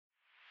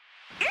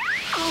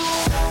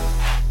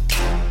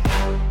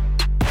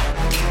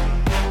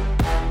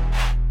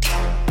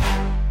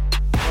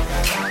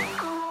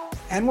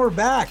And we're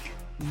back.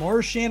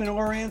 Marchand and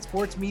Oran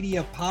Sports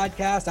Media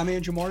Podcast. I'm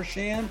Andrew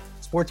Marchand,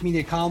 sports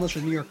media columnist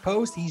for the New York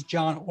Post. He's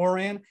John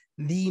Oran,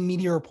 the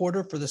media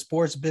reporter for the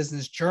Sports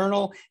Business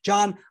Journal.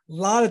 John, a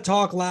lot of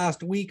talk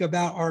last week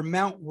about our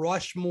Mount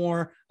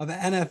Rushmore of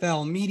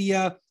NFL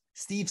media.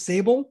 Steve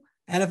Sable,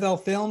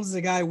 NFL Films, is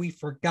a guy we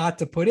forgot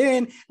to put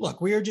in.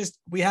 Look, we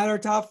had our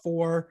top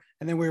four,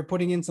 and then we were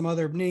putting in some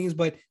other names,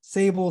 but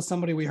Sable is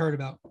somebody we heard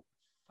about.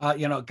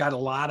 Got a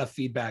lot of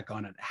feedback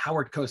on it.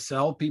 Howard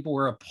Cosell, people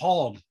were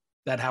appalled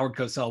that Howard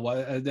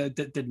Cosell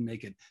didn't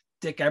make it.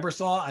 Dick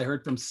Ebersol, I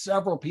heard from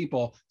several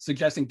people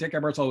suggesting Dick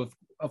Ebersol,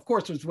 of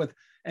course, was with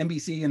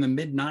NBC in the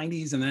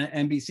mid-90s, and then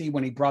NBC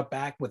when he brought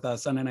back with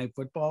Sunday Night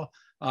Football,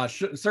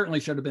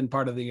 certainly should have been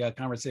part of the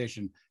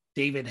conversation.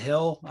 David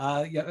Hill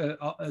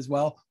as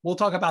well. We'll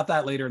talk about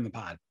that later in the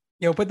pod.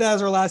 Put that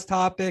as our last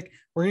topic.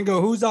 We're going to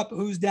go who's up,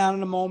 who's down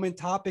in a moment.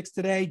 Topics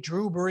today: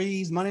 Drew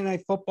Brees, Monday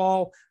Night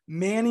Football,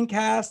 Manning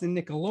Cast, and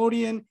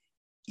Nickelodeon.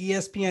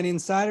 ESPN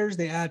Insiders,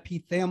 they add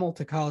Pete Thamel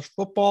to college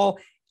football.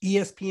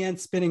 ESPN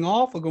spinning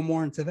off. We'll go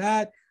more into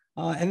that.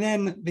 And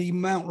then the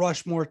Mount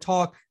Rushmore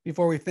talk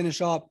before we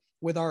finish up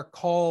with our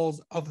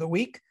calls of the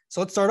week. So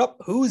let's start up.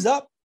 Who's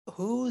up,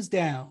 who's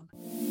down?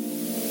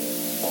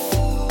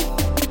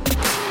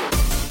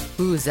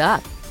 Who's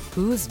up,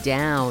 who's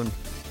down?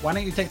 Why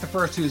don't you take the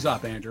first who's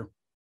up, Andrew?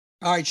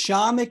 All right,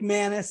 Sean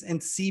McManus and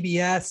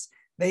CBS.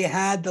 They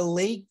had the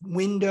late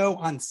window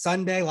on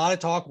Sunday. A lot of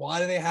talk. Why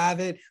do they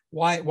have it?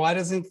 Why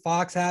doesn't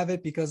Fox have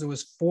it? Because it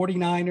was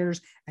 49ers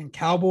and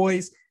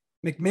Cowboys.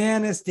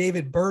 McManus,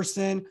 David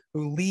Burson,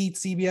 who lead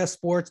CBS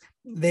Sports,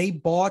 they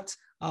bought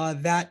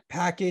that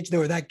package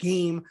or that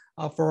game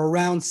for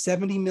around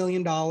 $70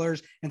 million.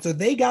 And so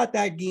they got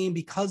that game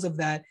because of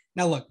that.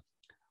 Now, look,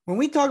 when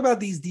we talk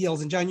about these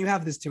deals, and John, you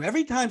have this too,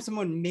 every time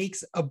someone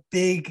makes a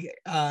big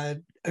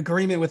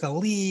agreement with a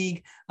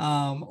league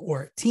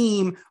or a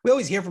team, we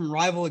always hear from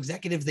rival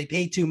executives they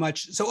pay too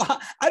much. So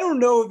I don't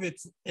know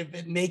if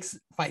it makes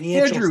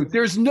financial Andrew,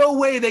 there's no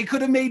way they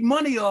could have made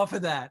money off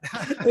of that.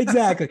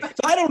 Exactly.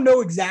 So I don't know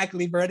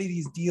exactly for any of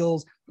these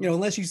deals,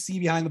 unless you see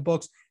behind the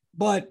books.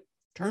 But in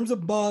terms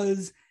of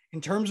buzz,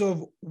 in terms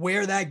of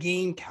where that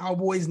game,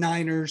 Cowboys,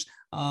 Niners,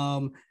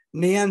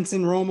 Nance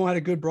and Romo had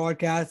a good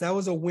broadcast. That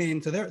was a win.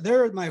 So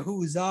they're my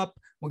who's up.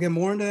 We'll get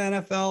more into the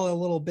NFL a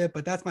little bit,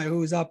 but that's my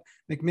who's up.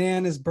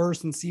 McManus,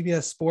 Burson,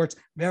 CBS Sports.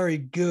 Very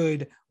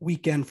good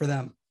weekend for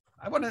them.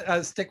 I want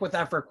to stick with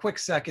that for a quick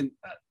second.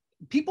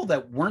 People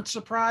that weren't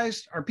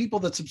surprised are people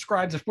that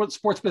subscribe to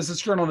Sports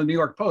Business Journal and the New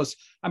York Post.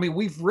 I mean,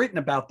 we've written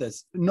about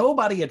this.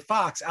 Nobody at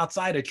Fox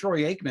outside of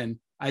Troy Aikman,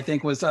 I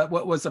think, was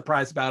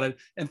surprised about it.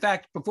 In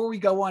fact, before we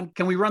go on,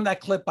 can we run that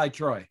clip by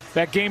Troy?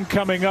 That game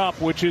coming up,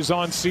 which is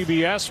on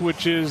CBS,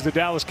 which is the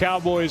Dallas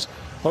Cowboys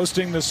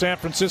hosting the San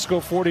Francisco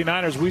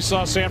 49ers. We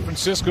saw San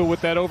Francisco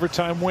with that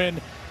overtime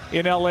win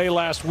in L.A.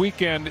 last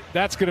weekend.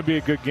 That's going to be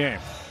a good game.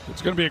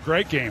 It's going to be a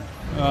great game.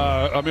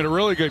 A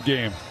really good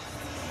game.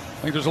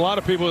 I think there's a lot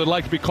of people that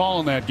like to be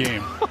calling that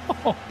game,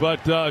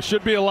 but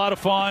should be a lot of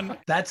fun.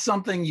 That's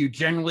something you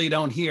generally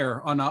don't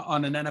hear on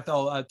an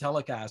NFL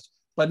telecast.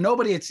 But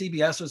nobody at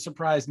CBS was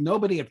surprised.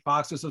 Nobody at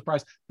Fox was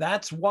surprised.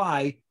 That's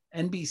why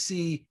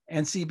NBC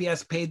and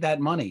CBS paid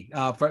that money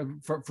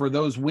for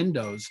those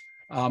windows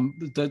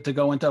to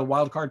go into a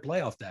wildcard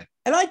playoff day.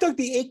 And I took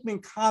the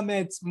Aikman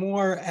comments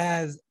more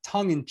as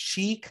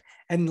tongue-in-cheek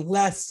and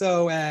less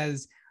so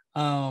as,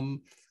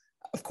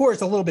 of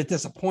course, a little bit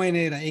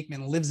disappointed.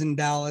 Aikman lives in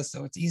Dallas,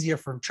 so it's easier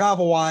for him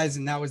travel-wise,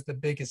 and that was the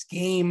biggest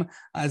game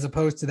as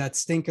opposed to that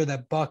stinker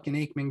that Buck and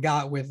Aikman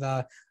got with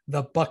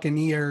the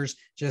Buccaneers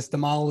just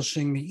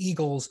demolishing the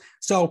Eagles.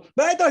 So,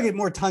 but I thought it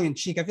more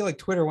tongue-in-cheek. I feel like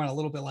Twitter went a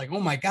little bit like, oh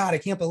my God, I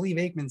can't believe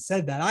Aikman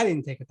said that. I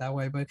didn't take it that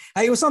way, but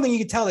it was something you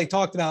could tell they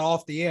talked about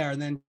off the air,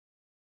 and then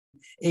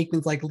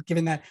Aikman's like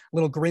giving that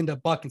little grin to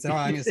Buck and said, all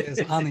right, I'm going to say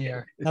this on the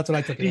air. That's what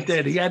I took it He as.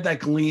 did. He had that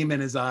gleam in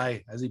his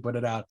eye as he put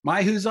it out.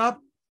 My who's up?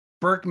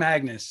 Burke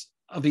Magnus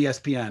of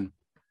ESPN.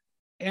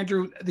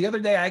 Andrew, the other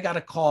day I got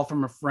a call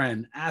from a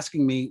friend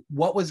asking me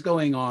what was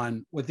going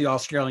on with the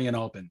Australian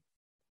Open.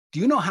 Do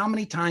you know how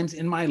many times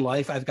in my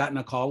life I've gotten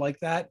a call like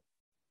that?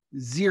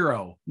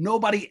 Zero.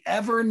 Nobody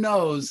ever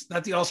knows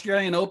that the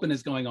Australian Open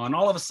is going on.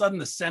 All of a sudden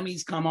the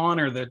semis come on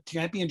or the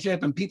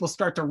championship and people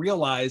start to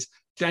realize,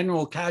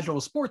 general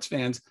casual sports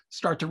fans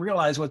start to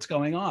realize what's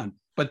going on.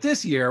 But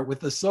this year with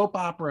the soap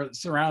opera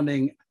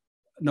surrounding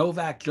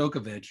Novak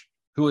Djokovic,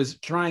 who is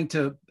trying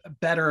to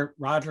better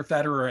Roger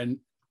Federer and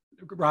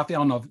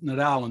Rafael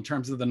Nadal in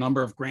terms of the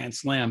number of Grand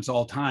Slams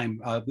all time,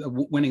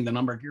 winning the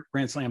number of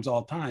Grand Slams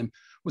all time,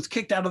 was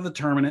kicked out of the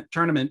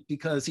tournament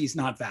because he's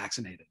not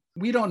vaccinated.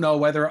 We don't know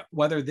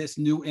whether this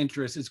new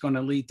interest is going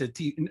to lead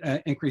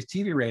to increased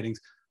TV ratings,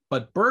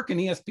 but Burke and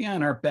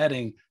ESPN are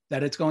betting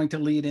that it's going to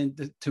lead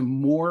into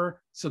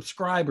more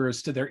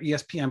subscribers to their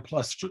ESPN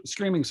Plus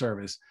streaming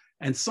service.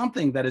 And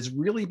something that has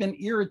really been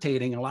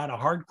irritating a lot of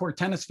hardcore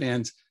tennis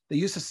fans. They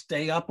used to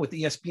stay up with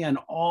ESPN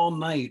all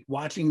night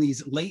watching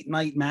these late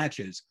night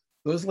matches.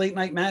 Those late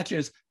night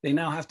matches, they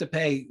now have to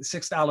pay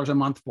 $6 a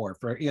month for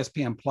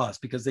ESPN Plus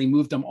because they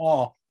moved them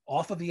all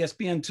off of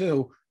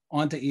ESPN2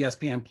 onto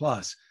ESPN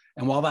Plus.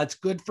 And while that's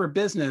good for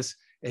business,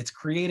 it's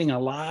creating a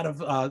lot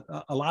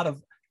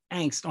of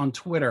angst on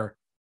Twitter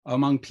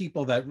among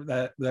people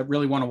that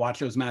really want to watch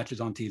those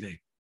matches on TV.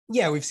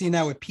 Yeah, we've seen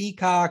that with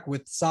Peacock,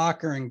 with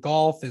soccer and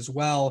golf as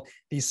well.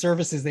 These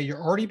services that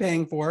you're already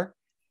paying for,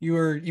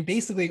 you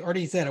basically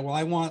already said, well,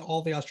 I want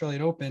all the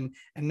Australian Open.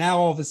 And now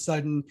all of a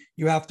sudden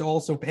you have to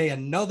also pay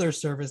another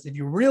service if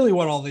you really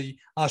want all the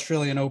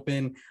Australian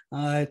Open.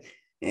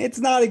 It's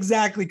not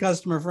exactly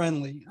customer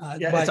friendly.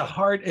 Yeah, but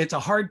it's a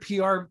hard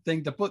PR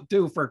thing to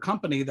do for a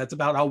company that's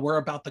about how we're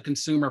about the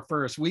consumer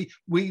first. We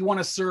want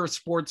to serve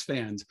sports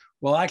fans.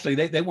 Well, actually,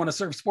 they want to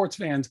serve sports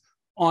fans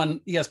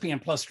on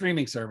ESPN Plus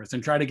streaming service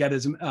and try to get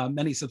as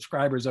many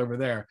subscribers over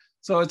there.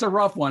 So it's a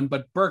rough one,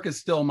 but Burke is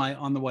still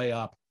on the way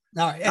up.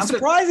 All right. It's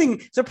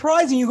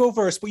surprising you go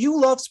first, but you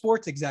love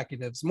sports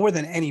executives more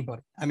than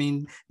anybody. I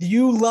mean, do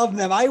you love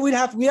them? We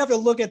have to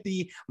look at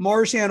the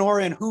Marchand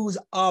Oren who's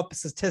up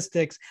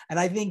statistics, and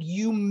I think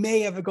you may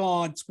have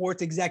gone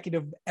sports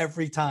executive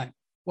every time.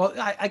 Well,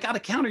 I got to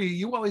counter you.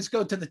 You always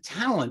go to the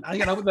talent.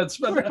 That's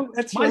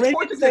my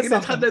sports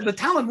executive. The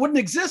talent wouldn't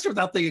exist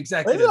without the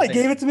executive. I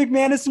gave it to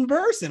McManus and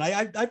Burson.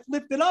 I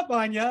flipped it up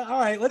on you.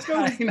 All right, let's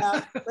go.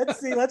 Let's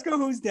see. Let's go.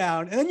 Who's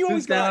down? And then you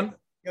always down.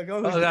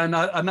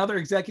 Another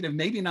executive,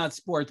 maybe not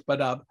sports,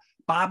 but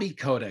Bobby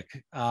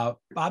Kotick.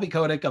 Bobby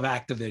Kotick of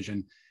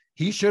Activision.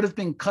 He should have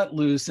been cut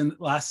loose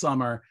last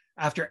summer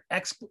after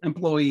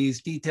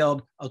ex-employees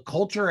detailed a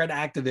culture at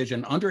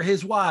Activision under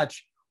his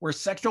watch where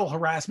sexual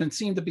harassment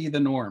seemed to be the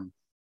norm.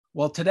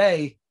 Well,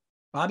 today,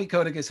 Bobby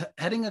Kotick is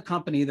heading a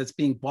company that's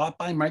being bought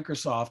by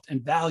Microsoft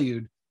and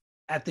valued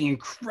at the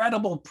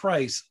incredible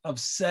price of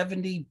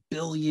 $70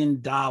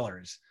 billion.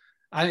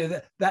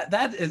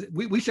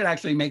 We should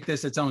actually make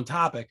this its own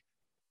topic.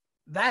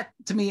 That,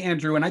 to me,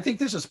 Andrew, and I think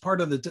this is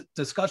part of the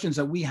discussions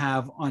that we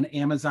have on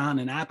Amazon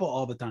and Apple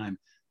all the time.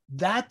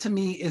 That, to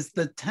me, is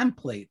the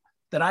template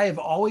that I have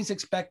always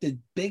expected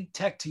big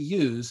tech to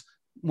use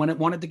when it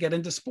wanted to get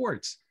into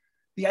sports.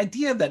 The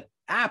idea that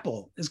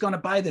Apple is going to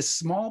buy this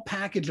small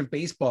package of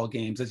baseball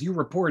games, as you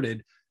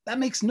reported, that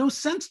makes no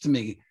sense to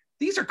me.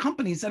 These are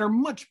companies that are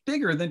much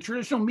bigger than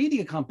traditional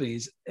media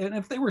companies. And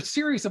if they were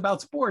serious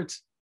about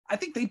sports, I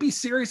think they'd be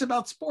serious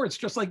about sports,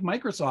 just like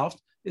Microsoft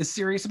is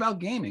serious about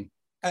gaming.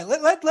 All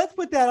right, let's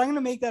put that. I'm going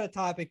to make that a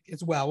topic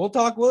as well.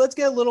 Let's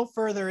get a little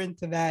further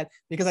into that,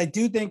 because I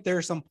do think there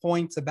are some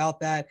points about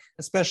that,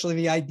 especially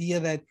the idea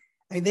that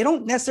they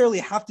don't necessarily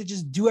have to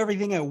just do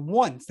everything at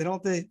once. They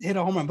don't have to hit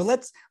a home run, but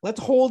let's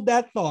hold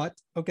that thought.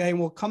 Okay.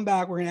 And we'll come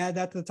back. We're going to add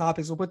that to the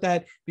topics. We'll put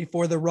that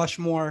before the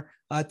Rushmore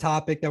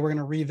topic that we're going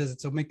to revisit.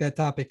 So make that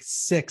topic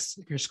 6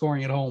 if you're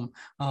scoring at home.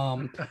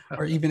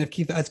 Or even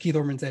if as Keith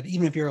Orman said,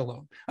 even if you're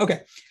alone.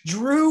 Okay.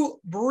 Drew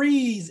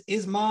Brees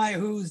is my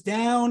who's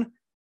down.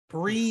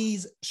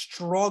 Brees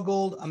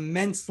struggled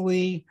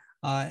immensely.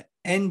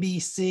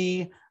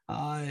 NBC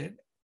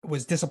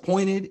was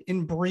disappointed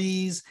in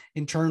Brees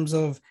in terms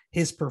of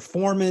his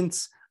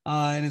performance,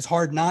 and it's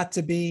hard not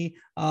to be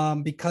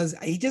because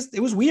it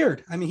was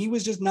weird. I mean, he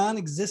was just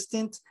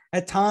non-existent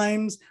at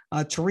times.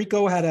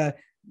 Tirico had to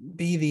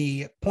be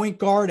the point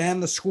guard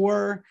and the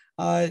scorer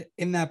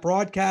in that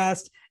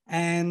broadcast.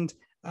 And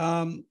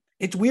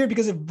it's weird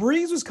because if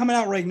Brees was coming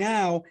out right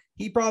now,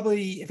 he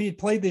probably, if he had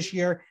played this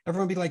year,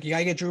 everyone would be like, you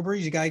gotta get Drew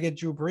Brees, you gotta get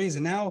Drew Brees.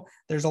 And now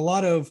there's a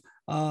lot of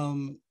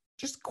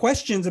just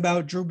questions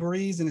about Drew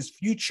Brees and his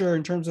future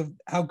in terms of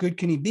how good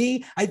can he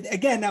be.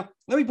 Now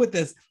let me put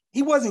this: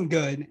 he wasn't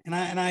good, and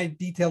I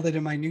detailed it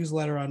in my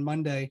newsletter on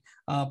Monday.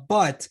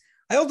 But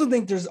I also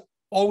think there's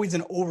always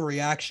an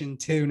overreaction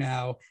too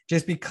now,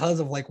 just because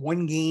of like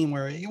one game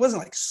where it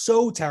wasn't like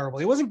so terrible.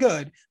 It wasn't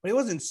good, but it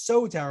wasn't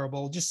so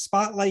terrible. Just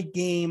spotlight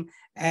game,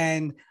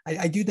 and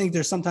I do think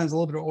there's sometimes a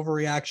little bit of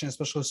overreaction,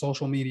 especially with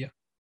social media.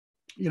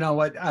 You know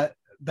what?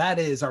 That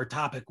is our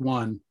topic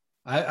one.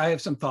 I have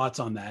some thoughts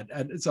on that.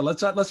 So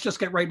let's just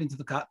get right into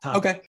the topic.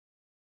 Okay.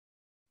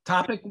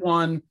 Topic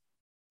one,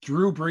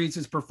 Drew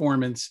Brees'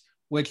 performance,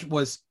 which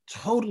was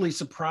totally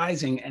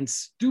surprising and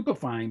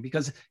stupefying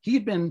because he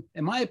had been,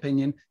 in my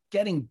opinion,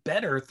 getting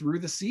better through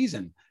the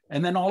season.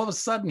 And then all of a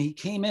sudden he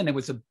came in. It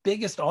was the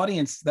biggest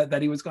audience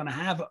that he was going to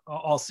have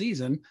all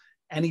season,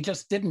 and he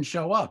just didn't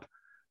show up.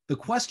 The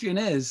question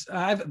is,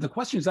 the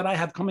questions that I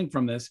have coming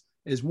from this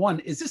is, one,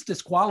 is this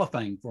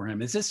disqualifying for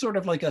him? Is this sort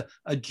of like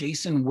a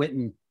Jason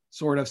Witten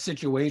sort of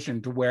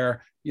situation to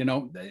where,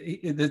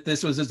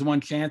 this was his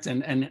one chance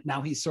and now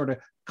he's sort of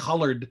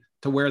colored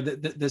to where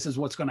this is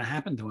what's going to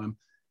happen to him?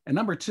 And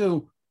number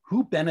two,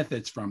 who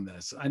benefits from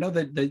this? I know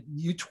that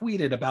you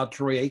tweeted about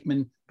Troy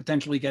Aikman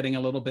potentially getting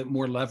a little bit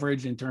more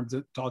leverage in terms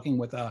of talking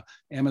with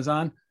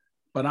Amazon,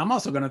 but I'm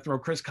also going to throw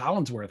Chris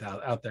Collinsworth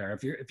out there.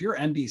 If you're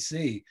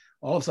NBC,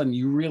 all of a sudden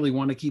you really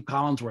want to keep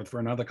Collinsworth for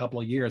another couple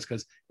of years,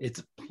 because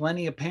it's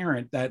plenty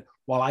apparent that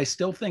while I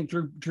still think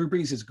Drew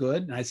Brees is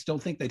good, and I still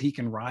think that he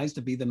can rise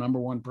to be the number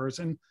one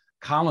person,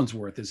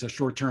 Collinsworth is a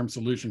short-term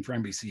solution for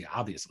NBC,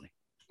 obviously.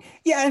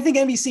 Yeah, I think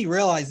NBC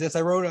realized this.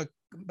 I wrote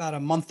about a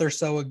month or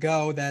so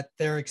ago that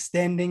they're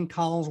extending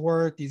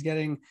Collinsworth. He's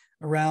getting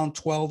around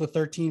 $12 to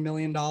 $13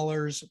 million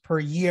per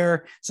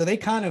year. So they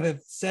kind of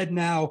have said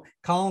now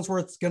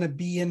Collinsworth's going to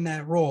be in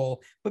that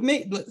role. But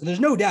there's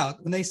no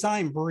doubt when they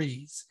signed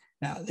Brees,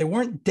 now they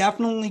weren't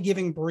definitely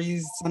giving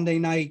Brees Sunday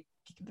night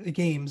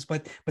games,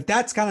 but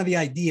that's kind of the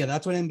idea.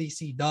 That's what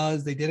NBC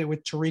does. They did it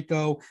with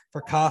Tirico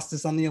for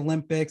Costas on the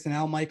Olympics and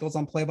Al Michaels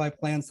on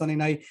play-by-play on Sunday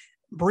night.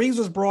 Brees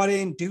was brought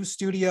in, do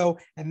studio,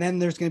 and then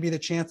there's going to be the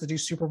chance to do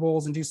Super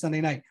Bowls and do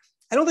Sunday night.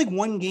 I don't think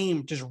one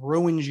game just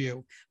ruins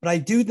you, but I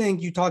do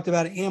think you talked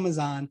about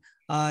Amazon.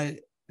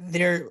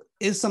 There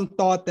is some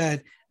thought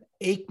that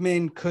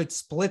Aikman could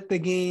split the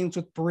games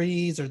with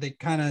Brees, or they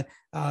kind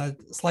of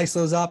slice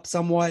those up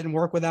somewhat and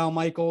work with Al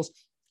Michaels.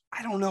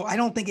 I don't know. I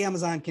don't think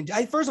Amazon can.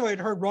 First of all, I'd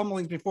heard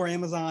rumblings before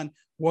Amazon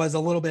was a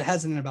little bit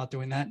hesitant about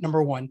doing that.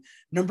 Number one.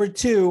 Number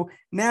two,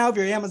 now if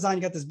you're Amazon,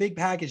 you got this big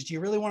package. Do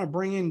you really want to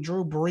bring in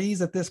Drew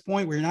Brees at this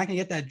point where you're not going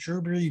to get that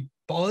Drew Brees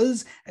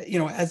buzz,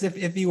 as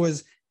if he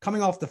was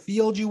coming off the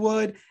field, you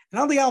would? And I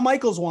don't think Al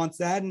Michaels wants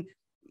that. And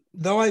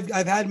though I've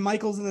had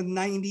Michaels in the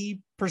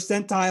 90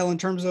 percentile in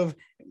terms of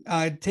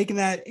taking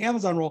that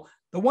Amazon role,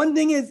 the one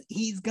thing is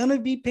he's going to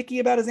be picky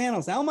about his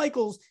analysts. Al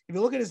Michaels, if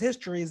you look at his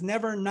history, has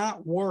never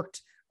not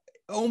worked.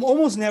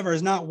 Almost never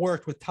has not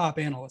worked with top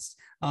analysts.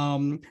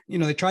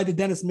 They tried the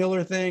Dennis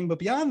Miller thing, but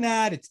beyond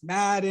that, it's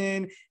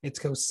Madden, it's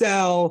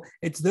Cosell,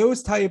 it's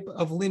those type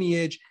of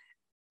lineage.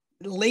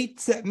 Mid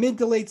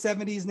to late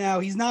 70s now,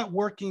 he's not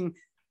working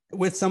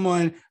with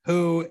someone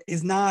who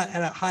is not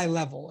at a high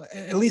level.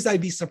 At least I'd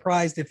be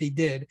surprised if he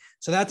did.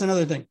 So that's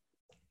another thing.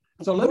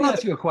 So let me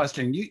ask you a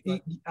question.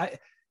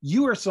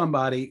 You are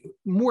somebody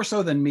more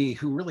so than me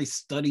who really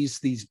studies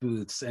these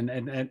booths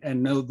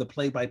and know the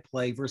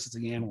play-by-play versus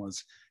the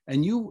analysts.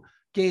 And you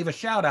gave a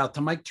shout out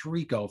to Mike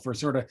Tirico for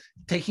sort of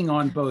taking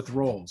on both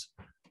roles.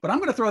 But I'm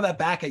going to throw that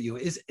back at you.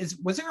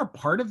 Was there a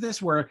part of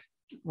this where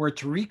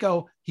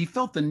Tirico, he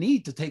felt the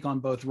need to take on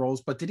both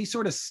roles, but did he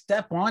sort of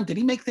step on? Did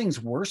he make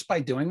things worse by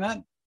doing that?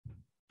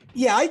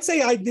 Yeah, I'd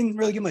say I didn't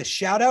really give him a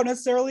shout out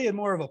necessarily, and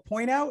more of a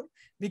point out,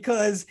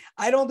 because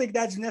I don't think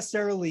that's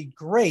necessarily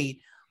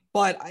great.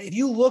 But if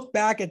you look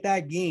back at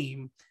that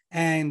game,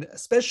 and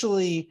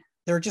especially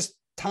there are just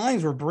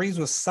times where Brees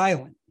was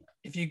silent.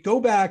 If you go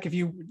back,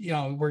 you're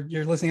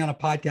listening on a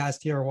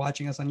podcast here or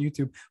watching us on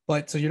YouTube,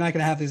 so you're not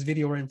going to have this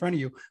video right in front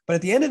of you. But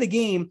at the end of the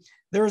game,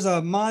 there was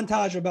a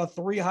montage of about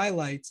 3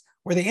 highlights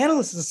where the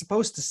analyst is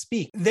supposed to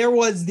speak. There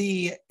was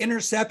the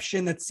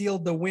interception that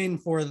sealed the win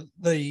for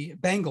the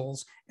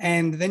Bengals.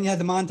 And then you had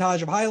the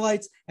montage of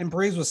highlights and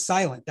Brees was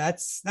silent.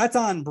 That's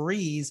on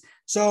Brees.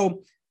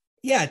 So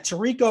yeah,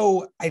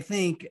 Tirico, I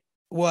think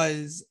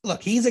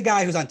he's a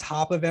guy who's on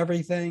top of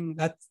everything.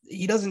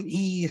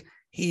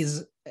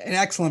 He's an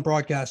excellent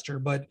broadcaster,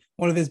 but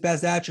one of his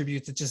best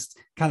attributes is just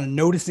kind of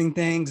noticing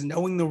things,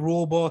 knowing the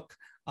rule book.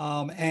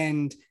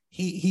 And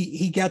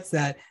he gets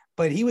that,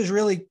 but he was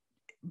really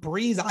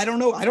Brees. I don't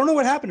know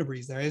what happened to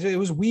Brees there. It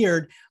was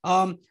weird.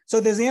 So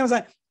there's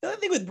Amazon. The other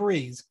thing with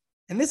Brees,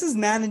 and this is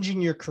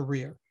managing your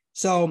career.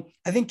 So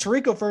I think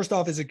Tirico, first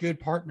off, is a good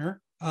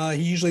partner.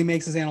 He usually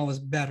makes his analysts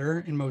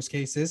better in most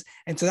cases.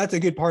 And so that's a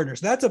good partner.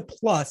 So that's a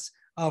plus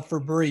for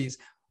Brees.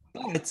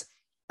 But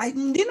I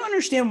didn't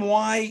understand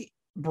why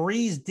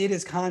Brees did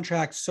his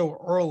contract so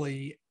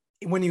early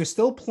when he was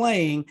still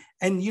playing,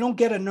 and you don't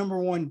get a number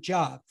one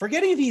job.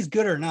 Forgetting if he's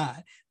good or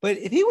not. But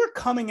if he were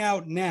coming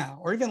out now,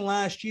 or even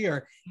last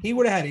year, he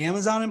would have had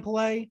Amazon in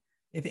play.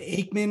 If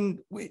Aikman,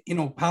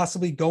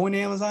 possibly going to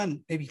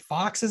Amazon, maybe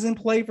Fox is in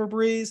play for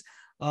Brees.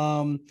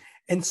 And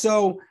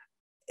so,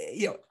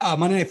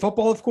 Monday Night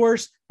Football, of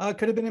course,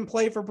 could have been in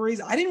play for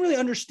Brees. I didn't really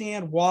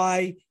understand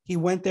why he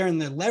went there,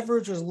 and the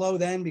leverage was low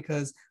then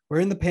because we're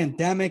in the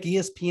pandemic.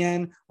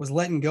 ESPN was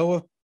letting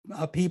go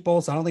of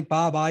people. So I don't think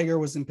Bob Iger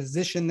was in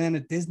position then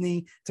at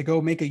Disney to go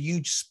make a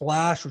huge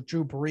splash with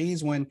Drew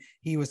Brees when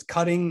he was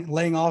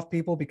laying off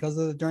people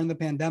during the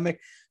pandemic.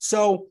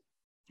 So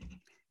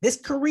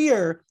this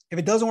career, if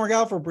it doesn't work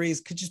out for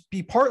Brees, could just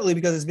be partly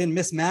because it's been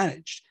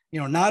mismanaged.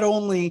 Not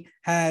only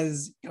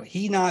has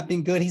he not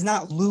been good, he's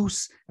not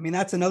loose. I mean,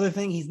 that's another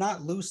thing. He's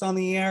not loose on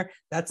the air.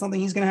 That's something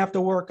he's going to have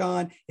to work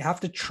on. You have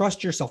to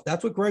trust yourself.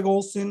 That's what Greg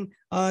Olson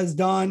has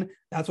done.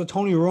 That's what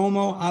Tony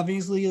Romo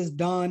obviously has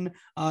done.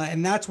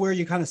 And that's where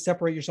you kind of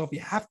separate yourself. You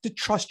have to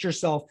trust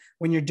yourself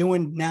when you're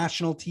doing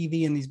national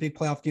TV and these big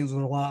playoff games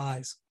with a lot of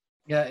eyes.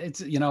 Yeah, it's,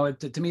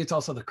 to me, it's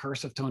also the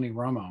curse of Tony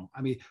Romo.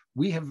 I mean,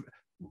 we have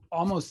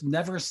almost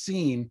never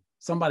seen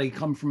somebody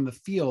come from the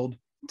field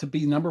to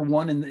be number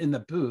one in the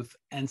booth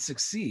and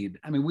succeed.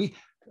 I mean,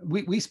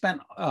 we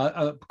spent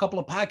a couple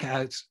of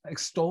podcasts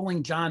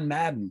extolling John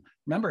Madden.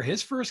 Remember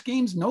his first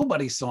games?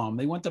 Nobody saw him.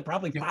 They went to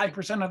probably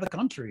 5% of the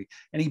country,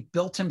 and he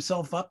built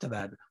himself up to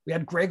that. We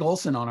had Greg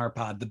Olson on our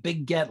pod, the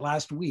big get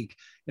last week.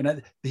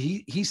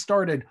 He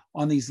started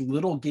on these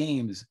little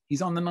games.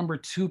 He's on the number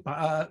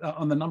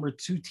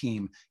two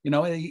team.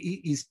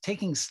 He's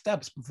taking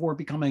steps before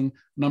becoming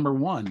number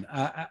one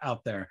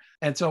out there.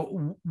 And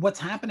so what's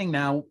happening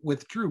now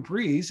with Drew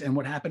Brees and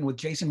what happened with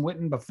Jason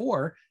Witten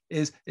before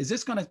is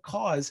this going to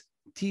cause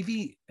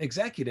TV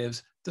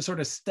executives to sort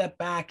of step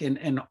back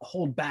and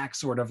hold back,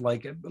 sort of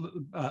like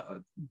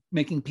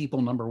making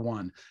people number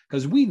one.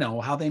 Because we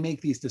know how they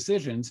make these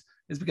decisions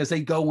is because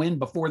they go in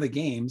before the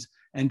games,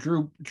 and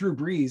Drew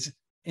Brees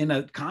in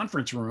a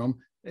conference room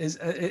is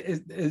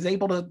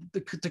able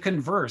to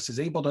converse, is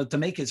able to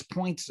make his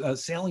points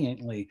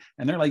saliently,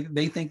 and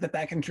they think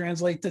that can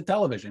translate to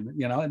television,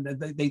 and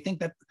they think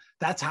that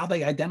that's how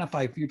they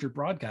identify future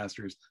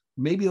broadcasters.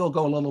 Maybe they'll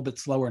go a little bit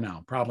slower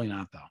now. Probably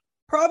not, though.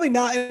 Probably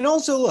not. And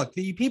also, look,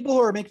 the people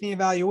who are making the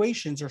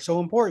evaluations are so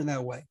important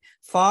that way.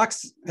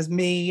 Fox has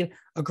made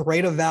a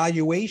great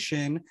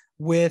evaluation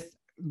with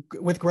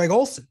Greg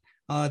Olson.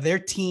 Their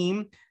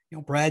team,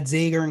 Brad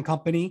Zager and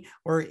company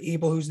were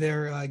able, who's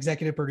their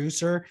executive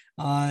producer,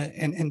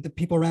 and the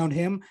people around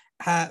him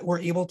were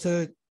able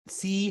to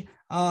see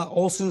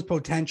Olson's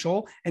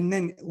potential and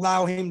then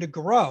allow him to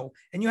grow.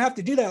 And you have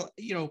to do that,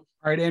 All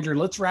right, Andrew,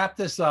 let's wrap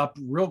this up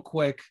real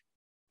quick.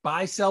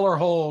 Buy, sell, or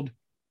hold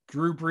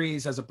Drew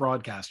Brees as a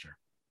broadcaster.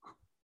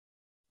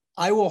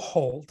 I will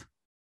hold.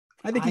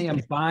 I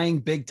am buying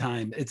big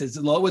time. It's as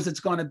low as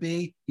it's going to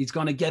be. He's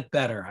going to get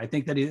better. I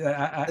think that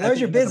there's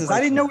your business. I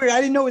didn't know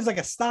it was like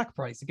a stock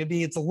price.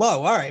 It's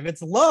low. All right. If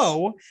it's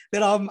low,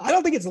 then I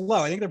don't think it's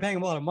low. I think they're paying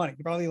him a lot of money.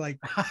 Probably like.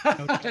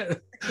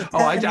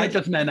 I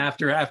just meant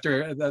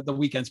after the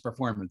weekend's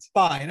performance.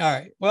 Fine. All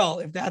right. Well,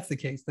 if that's the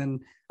case, then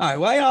all right.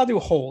 Well, I'll do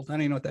hold. I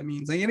don't even know what that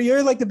means.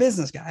 You're like the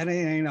business guy. I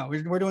don't know.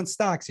 We're doing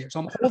stocks here,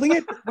 so I'm holding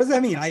it. What does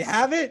that mean? I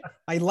have it.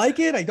 I like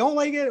it. I don't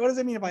like it. What does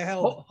it mean if I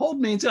held? Hold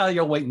means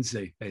you'll wait and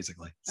see.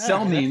 Basically,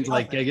 sell means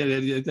like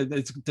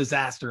it's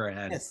disaster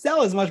ahead. Yeah,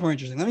 sell is much more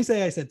interesting. Let me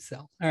say I said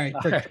sell. All right.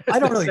 I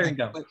don't really think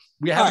so.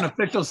 We have an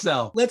official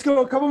sell. Let's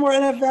go a couple more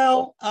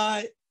NFL.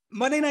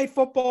 Monday Night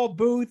Football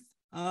booth.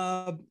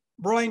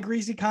 Brian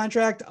Greasy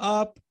contract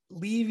up.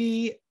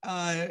 Levy,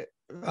 Lewis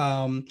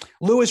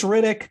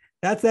Riddick.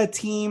 That's that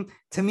team.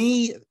 To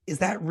me, is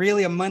that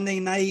really a Monday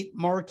night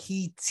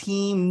marquee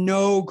team?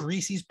 No,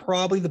 Greasy's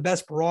probably the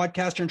best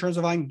broadcaster in terms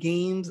of on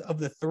games of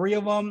the three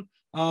of them.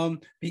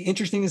 Be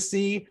interesting to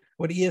see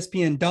what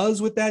ESPN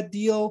does with that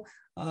deal.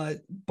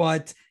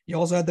 But you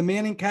also had the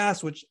Manning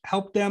cast, which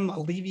helped them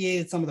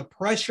alleviate some of the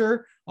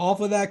pressure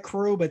off of that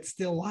crew, but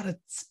still a lot of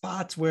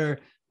spots where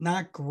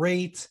not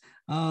great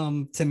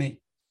to me.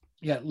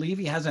 Yeah,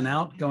 Levy has an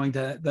out going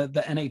to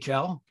the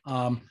NHL.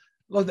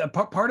 Look,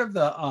 part of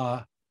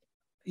the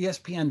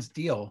ESPN's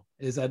deal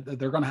is that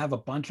they're going to have a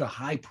bunch of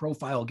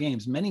high-profile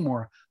games, many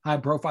more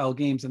high-profile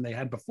games than they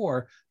had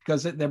before,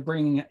 because they're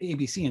bringing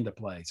ABC into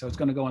play. So it's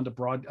going to go into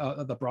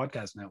the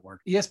broadcast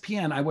network.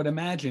 ESPN, I would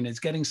imagine,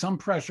 is getting some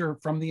pressure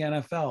from the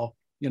NFL,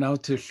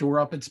 to shore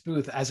up its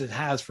booth as it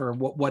has for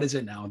what is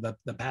it now,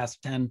 the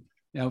past 10,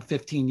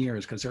 15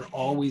 years, because there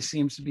always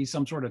seems to be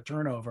some sort of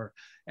turnover.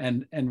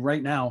 And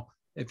right now,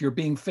 if you're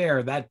being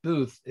fair, that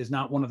booth is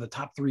not one of the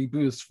top 3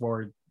 booths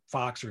for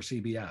Fox or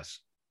CBS.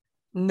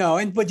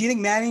 No, but do you think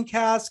Manning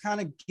cast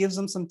kind of gives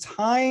them some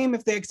time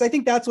because I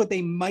think that's what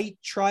they might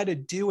try to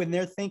do, and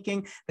they're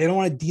thinking they don't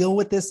want to deal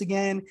with this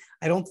again.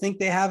 I don't think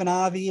they have an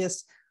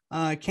obvious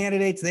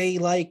candidates. They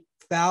like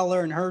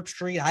Fowler and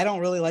Herbstreit. I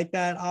don't really like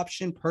that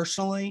option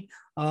personally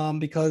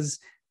because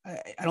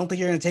I don't think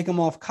you're going to take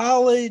them off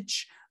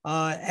college,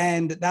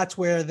 and that's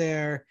where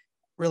they're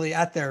really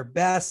at their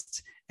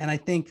best. And I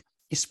think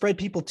you spread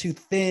people too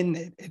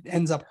thin, it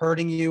ends up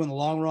hurting you in the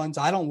long run.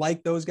 So I don't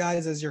like those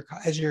guys as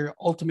your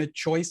ultimate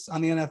choice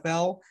on the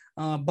NFL.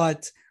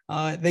 But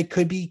they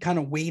could be kind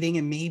of waiting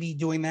and maybe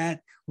doing that,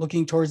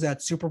 looking towards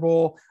that Super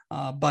Bowl.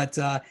 And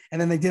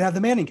then they did have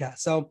the Manning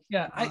cast. So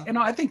yeah,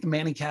 I think the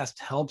Manning cast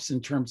helps in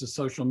terms of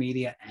social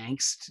media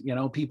angst.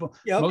 People,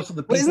 most of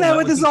the people. Isn't that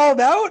what this is all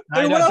about?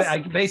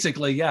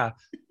 Basically, yeah.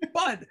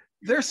 But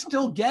they're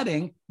still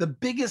getting the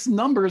biggest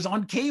numbers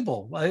on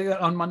cable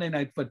on Monday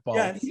Night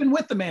Football, even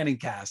with the Manning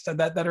cast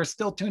that are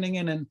still tuning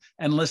in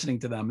and listening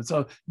to them. And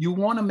so you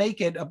want to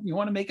make it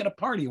a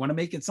party. You want to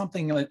make it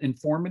something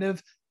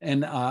informative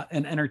and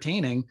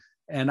entertaining.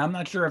 And I'm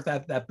not sure if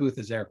that booth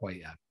is there quite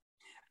yet.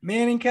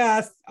 Manning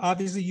cast,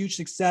 obviously huge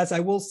success.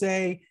 I will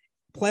say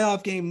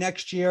playoff game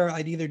next year,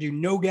 I'd either do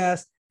no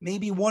guest,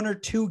 maybe 1 or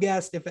 2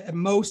 guests if at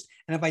most.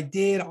 And if I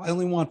did, I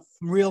only want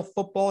real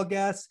football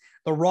guests.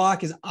 The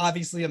Rock is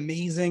obviously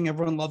amazing.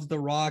 Everyone loves The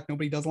Rock.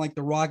 Nobody doesn't like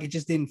The Rock. It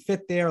just didn't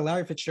fit there.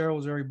 Larry Fitzgerald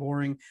was very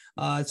boring.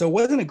 So it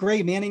wasn't a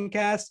great Manning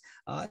cast.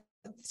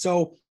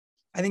 So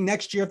I think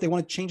next year, if they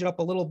want to change it up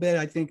a little bit,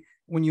 I think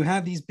when you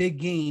have these big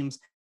games,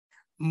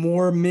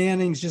 more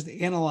Mannings just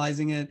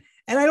analyzing it.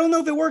 And I don't know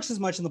if it works as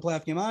much in the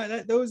playoff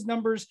game. Those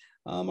numbers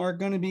are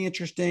going to be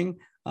interesting.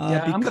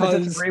 I'm going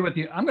to disagree with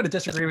you. I'm going to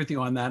disagree with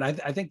you on that.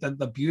 I think that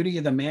the beauty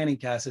of the Manning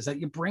cast is that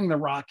you bring The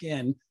Rock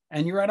in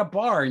and you're at a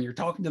bar and you're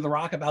talking to The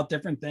Rock about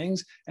different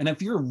things. And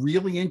if you're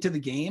really into the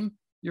game,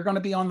 you're going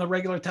to be on the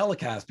regular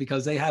telecast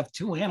because they have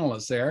 2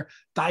 analysts there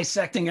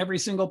dissecting every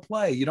single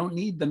play. You don't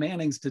need the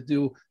Mannings to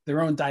do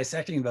their own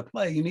dissecting of the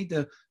play. You need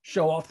to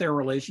show off their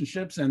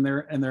relationships and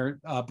their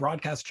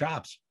broadcast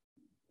chops.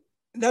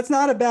 That's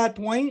not a bad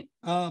point,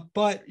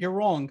 but you're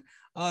wrong.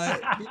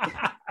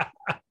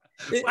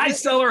 I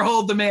sell or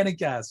hold the Manning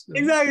cast.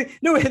 Exactly.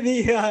 No,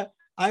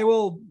 I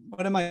will.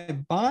 What am I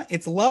buying?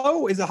 It's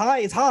low. Is it high?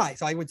 It's high.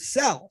 So I would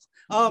sell.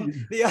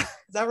 Is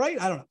that right?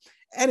 I don't know.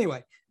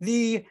 Anyway,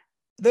 the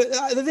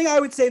thing I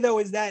would say though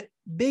is that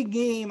big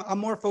game. I'm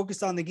more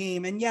focused on the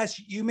game. And yes,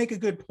 you make a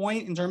good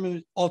point in terms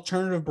of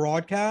alternative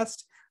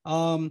broadcast.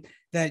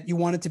 That you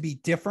want it to be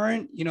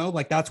different.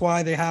 Like that's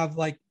why they have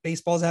like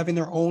baseball's having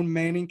their own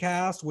Manning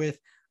cast with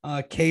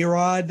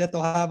K-Rod that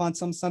they'll have on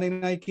some Sunday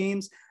night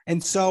games.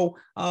 And so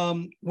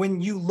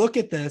when you look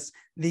at this,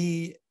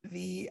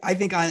 I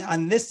think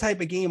on this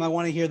type of game, I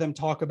want to hear them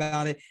talk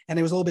about it. And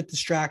it was a little bit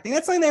distracting.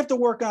 That's something they have to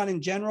work on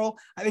in general.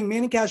 I think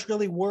ManningCast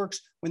really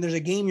works when there's a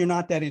game you're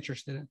not that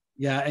interested in.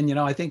 Yeah. And,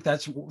 I think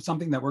that's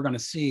something that we're going to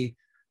see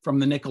from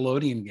the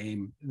Nickelodeon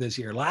game this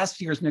year. Last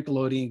year's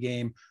Nickelodeon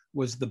game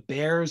was the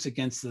Bears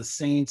against the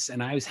Saints.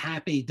 And I was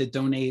happy to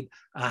donate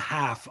a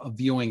half of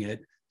viewing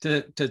it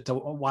to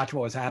watch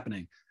what was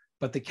happening.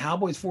 But the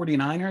Cowboys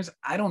 49ers,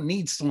 I don't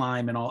need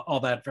slime and all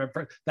that.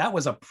 That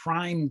was a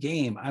prime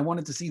game. I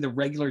wanted to see the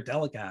regular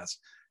telecast.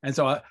 And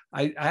so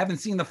I haven't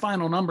seen the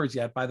final numbers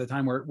yet by the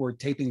time we're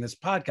taping this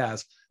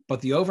podcast,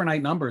 but the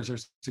overnight numbers are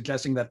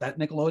suggesting that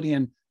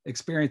Nickelodeon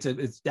experience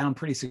is down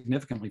pretty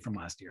significantly from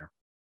last year.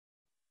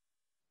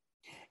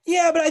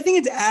 Yeah, but I think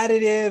it's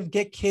additive,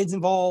 get kids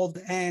involved.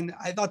 And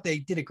I thought they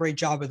did a great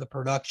job with the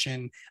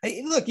production.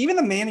 Look, even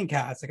the Manning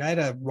cast, like I had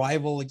a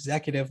rival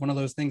executive, one of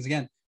those things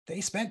again, they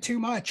spent too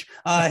much.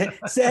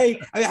 Say,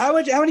 how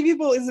many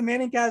people is the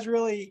Manning cast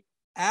really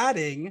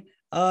adding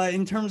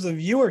in terms of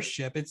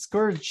viewership? It's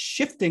sort of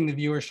shifting the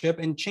viewership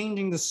and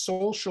changing the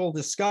social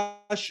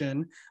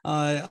discussion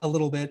a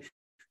little bit.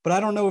 But I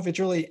don't know if it's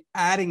really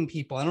adding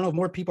people. I don't know if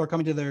more people are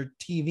coming to their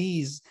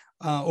TVs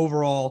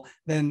overall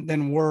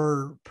than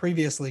were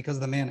previously because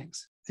of the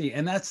Mannings. See,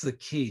 and that's the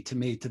key to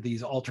me to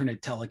these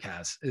alternate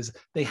telecasts is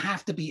they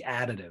have to be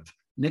additive.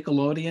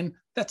 Nickelodeon,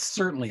 that's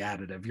certainly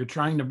additive. You're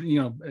trying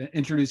to,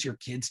 introduce your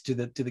kids to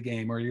the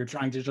game, or you're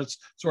trying to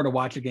just sort of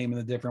watch a game in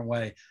a different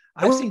way.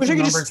 I wish I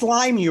could just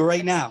slime you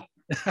right now.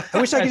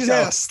 I wish I could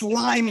just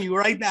slime you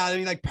right now. I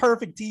mean, like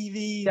perfect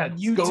TV,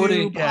 YouTube. Go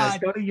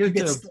to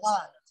YouTube.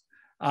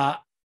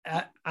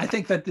 I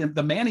think that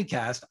the Manning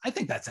cast, I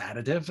think that's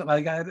additive.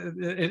 Like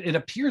it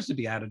appears to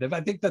be additive.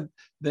 I think that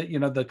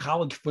the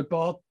college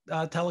football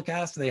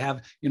telecast, they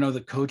have,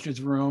 the coach's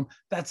room.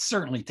 That's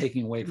certainly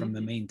taking away from the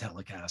main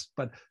telecast.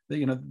 But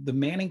the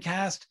Manning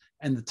cast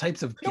and the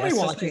types of guests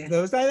watching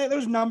those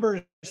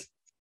numbers.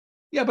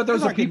 Yeah, but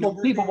those are people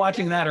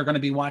watching that are going to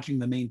be watching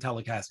the main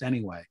telecast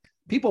anyway.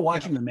 People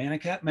watching the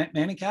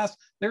ManningCast,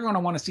 they're going to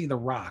want to see The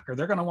Rock, or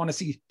they're going to want to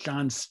see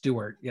Jon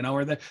Stewart,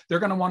 or they're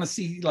going to want to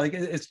see like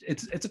it's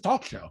a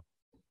talk show.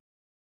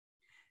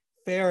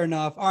 Fair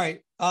enough. All right.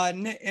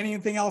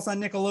 Anything else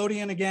on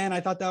Nickelodeon? Again,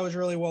 I thought that was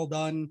really well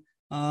done.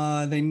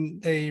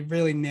 They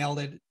really nailed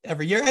it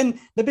every year. And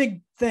the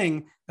big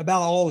thing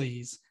about all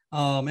these,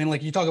 and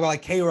like you talk about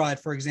like K-Rod,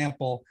 for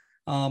example,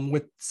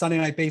 with Sunday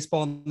Night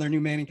Baseball and their new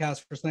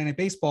ManningCast for Sunday Night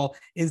Baseball,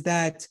 is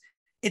that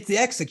it's the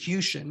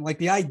execution. Like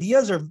the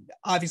ideas are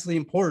obviously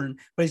important,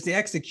 but it's the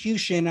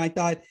execution. I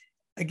thought,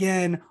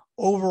 again,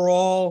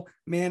 overall,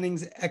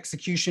 Manning's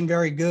execution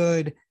very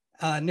good.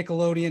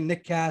 Nickelodeon,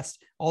 Nickcast,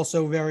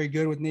 also very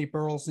good with Nate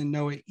Burleson,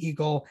 Noah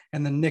Eagle,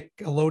 and the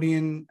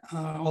Nickelodeon,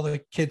 all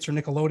the kids from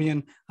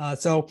Nickelodeon.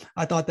 So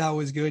I thought that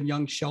was good.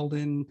 Young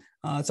Sheldon.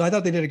 So I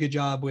thought they did a good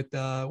job with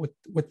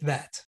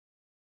that.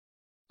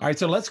 All right,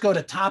 so let's go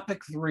to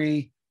topic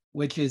 3,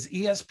 which is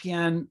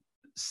ESPN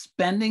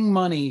spending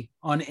money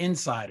on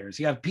insiders.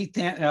 You have Pete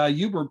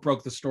Hubert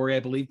broke the story, I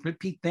believe.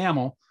 Pete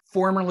Thamel,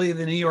 formerly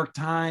the New York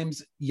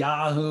Times,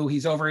 Yahoo.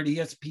 He's over at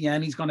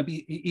ESPN.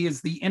 He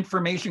is the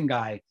information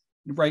guy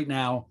right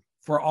now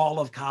for all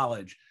of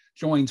college.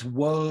 Joins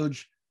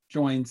Woj,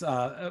 joins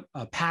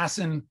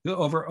Passan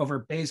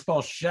over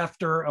baseball.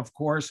 Schefter, of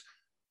course.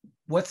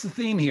 What's the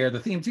theme here?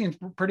 The theme seems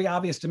pretty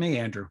obvious to me,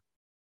 Andrew.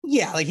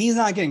 Yeah, like he's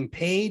not getting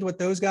paid with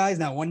those guys.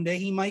 Now, one day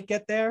he might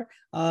get there,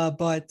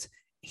 but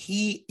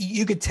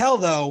you could tell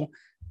though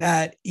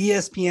that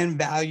ESPN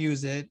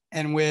values it,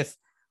 and with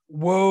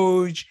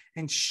Woj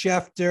and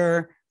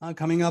Schefter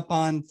coming up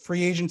on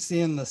free agency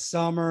in the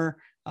summer,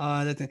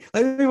 one thing,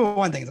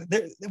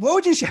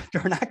 Woj and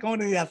Schefter are not going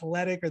to the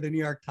Athletic or the New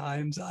York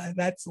Times.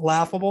 That's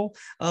laughable.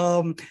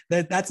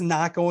 That's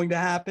not going to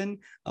happen.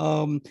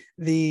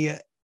 The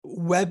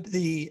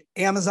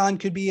Amazon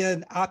could be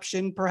an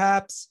option,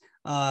 perhaps.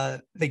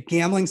 The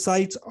gambling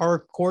sites are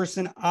of course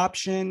an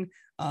option.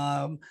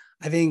 I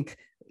think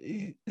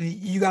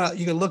you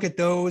can look at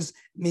those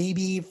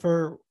maybe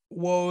for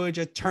Woj,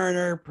 a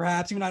Turner,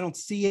 perhaps. Even I don't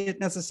see it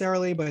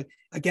necessarily, but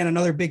again,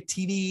 another big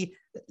TV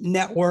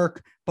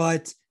network.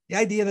 But the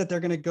idea that they're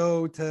going to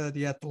go to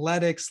the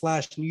Athletic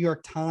 / New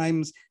York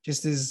Times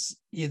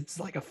it's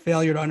like a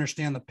failure to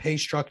understand the pay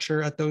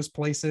structure at those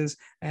places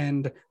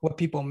and what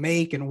people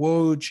make. And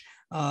Woj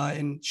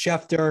and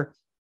Schefter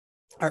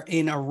are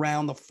in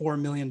around the $4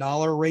 million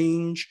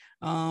range.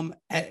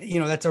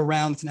 That's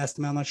around, it's an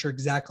estimate. I'm not sure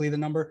exactly the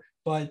number,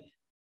 but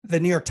the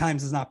New York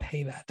Times does not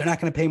pay that. They're not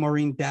going to pay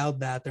Maureen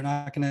Dowd that. They're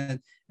not going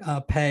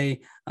to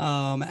pay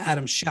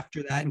Adam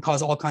Schefter that and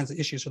cause all kinds of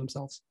issues for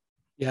themselves.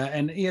 Yeah,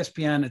 and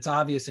ESPN, it's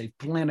obvious they've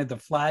planted the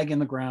flag in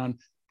the ground.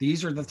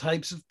 These are the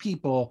types of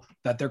people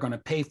that they're going to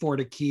pay for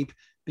to keep,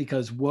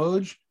 because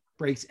Woj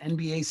breaks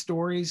NBA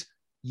stories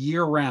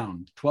year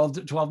round,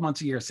 12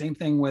 months a year. Same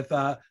thing with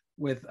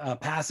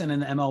Passan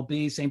in the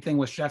MLB, same thing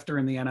with Schefter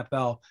in the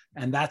NFL.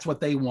 And that's what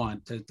they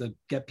want, to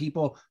get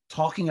people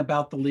talking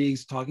about the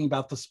leagues, talking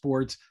about the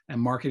sports, and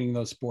marketing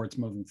those sports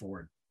moving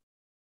forward.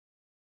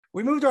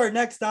 We move to our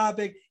next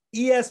topic,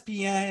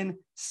 ESPN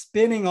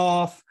spinning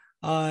off.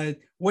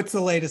 What's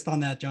the latest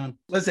on that, John?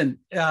 Listen,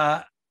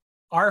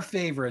 our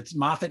favorites,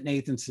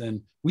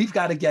 Moffett-Nathanson, we've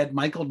got to get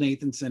Michael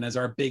Nathanson as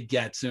our big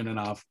get soon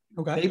enough.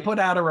 Okay. They put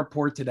out a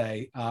report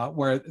today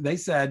where they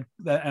said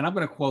that, and I'm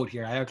going to quote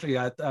here, I actually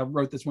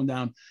wrote this one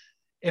down.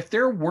 If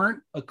there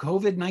weren't a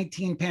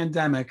COVID-19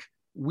 pandemic,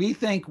 we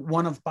think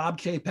one of Bob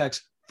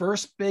Chapek's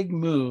first big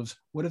moves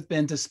would have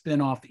been to spin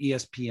off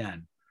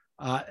ESPN.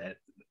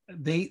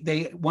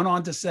 They went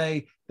on to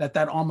say that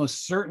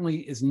almost certainly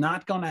is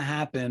not going to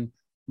happen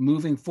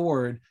moving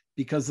forward,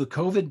 because the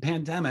COVID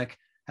pandemic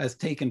has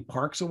taken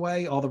parks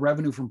away, all the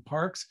revenue from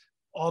parks,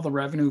 all the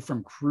revenue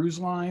from cruise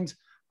lines,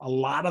 a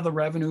lot of the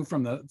revenue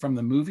from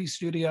the movie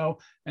studio.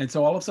 And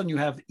so all of a sudden you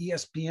have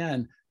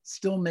ESPN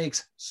still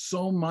makes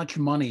so much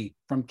money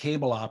from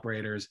cable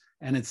operators,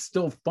 and it's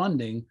still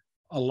funding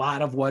a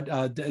lot of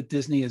what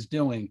Disney is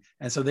doing.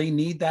 And so they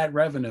need that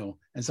revenue.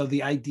 And so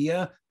the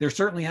idea, there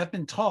certainly have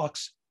been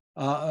talks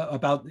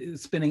about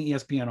spinning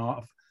ESPN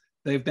off.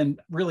 They've been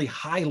really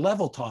high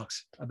level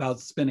talks about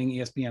spinning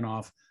ESPN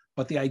off,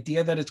 but the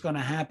idea that it's going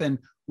to happen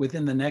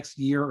within the next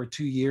year or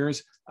 2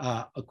 years,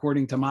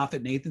 according to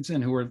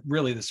Moffett-Nathanson, who are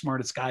really the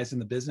smartest guys in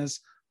the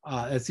business,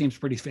 it seems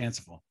pretty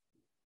fanciful.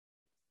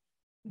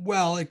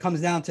 Well, it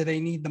comes down to they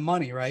need the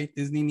money, right?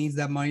 Disney needs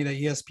that money that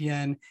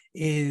ESPN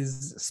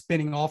is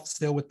spinning off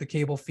still with the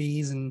cable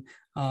fees and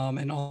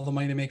all the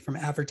money they make from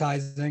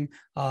advertising,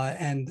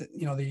 and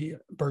the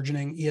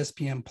burgeoning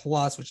ESPN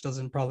Plus, which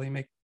doesn't probably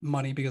make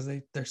money because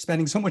they're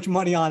spending so much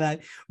money on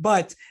that.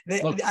 But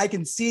I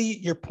can see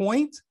your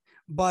point,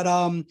 but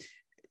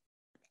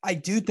I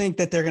do think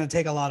that they're going to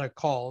take a lot of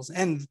calls.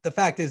 And the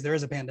fact is there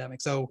is a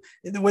pandemic. So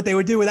what they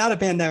would do without a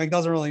pandemic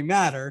doesn't really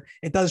matter.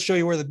 It does show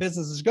you where the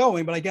business is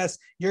going, but I guess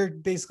you're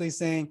basically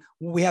saying,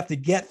 well, we have to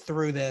get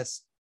through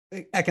this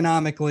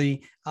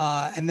economically.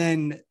 And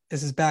then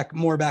this is back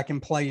in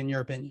play, in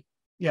your opinion.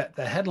 Yeah.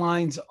 The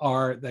headlines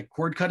are that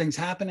cord cutting's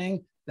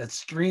happening, that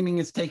streaming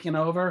is taking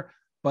over,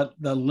 but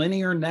the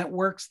linear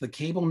networks, the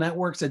cable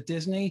networks at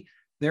Disney,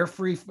 their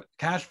free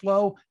cash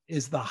flow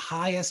is the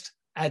highest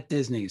at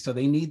Disney. So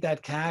they need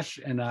that cash,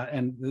 and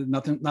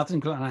nothing's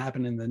going to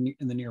happen in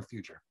the near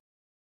future.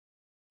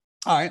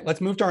 All right, let's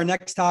move to our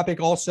next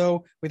topic.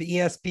 Also with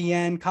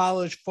ESPN,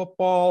 college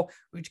football,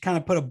 we kind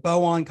of put a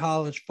bow on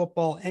college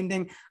football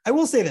ending. I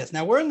will say this.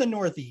 Now we're in the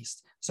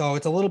Northeast, so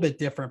it's a little bit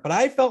different, but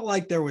I felt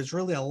like there was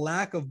really a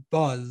lack of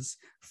buzz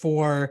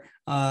for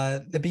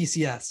the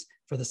BCS,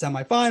 for the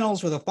semifinals,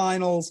 for the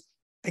finals.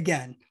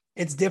 Again,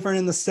 it's different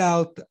in the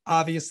South,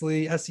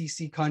 obviously,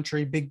 SEC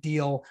country, big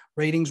deal.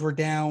 Ratings were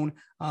down.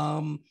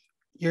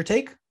 Your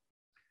take?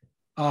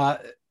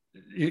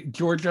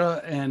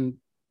 Georgia and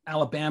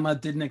Alabama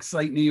didn't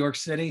excite New York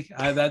City.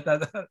 It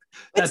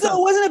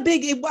wasn't a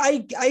big,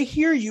 I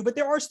hear you, but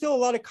there are still a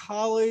lot of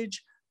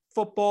college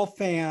football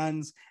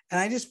fans. And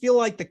I just feel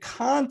like the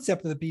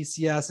concept of the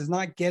BCS is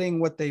not getting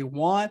what they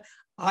want.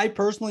 I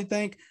personally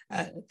think,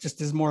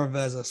 just as more of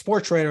as a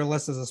sports writer,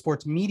 less as a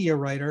sports media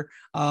writer,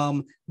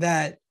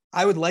 that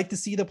I would like to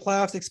see the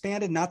playoffs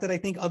expanded. Not that I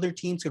think other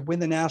teams could win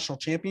the national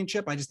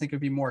championship. I just think it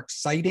would be more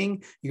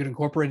exciting. You could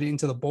incorporate it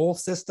into the bowl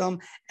system.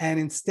 And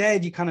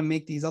instead, you kind of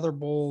make these other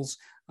bowls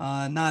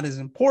not as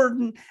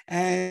important.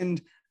 And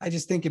I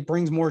just think it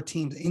brings more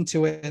teams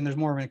into it, and there's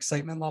more of an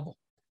excitement level.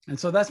 And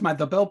so that's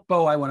the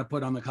bow I want to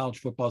put on the college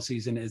football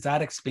season is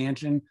that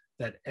expansion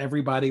that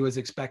everybody was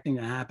expecting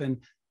to happen.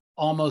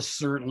 Almost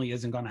certainly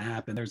isn't going to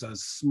happen. There's a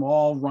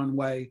small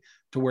runway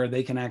to where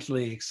they can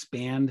actually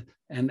expand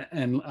and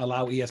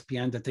allow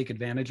ESPN to take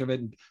advantage of it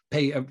and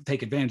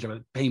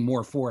pay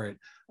more for it.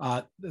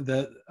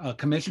 The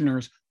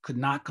commissioners could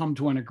not come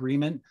to an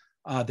agreement.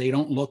 They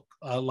don't look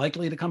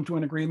likely to come to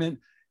an agreement.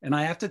 And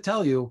I have to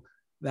tell you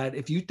that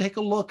if you take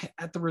a look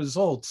at the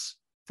results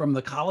from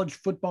the college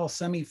football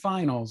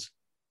semifinals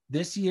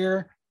this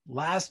year,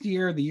 last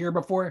year, the year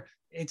before,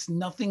 it's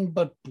nothing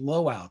but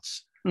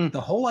blowouts.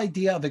 The whole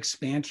idea of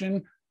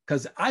expansion,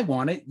 because I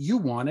want it, you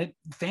want it,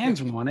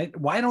 fans want it.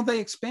 Why don't they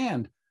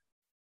expand?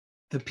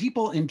 The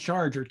people in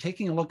charge are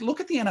taking a look. Look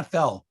at the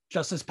NFL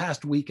just this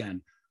past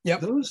weekend. Yep.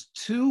 Those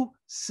 2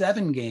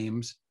 7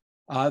 games,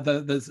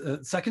 the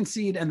second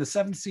seed and the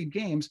 7th seed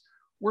games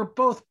were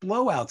both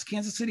blowouts.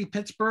 Kansas City,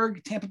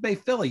 Pittsburgh, Tampa Bay,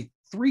 Philly,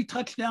 3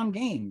 touchdown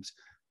games.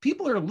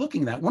 People are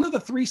looking at that. One of the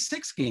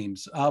 3-6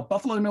 games,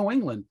 Buffalo, New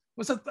England,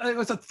 was a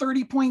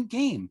 30-point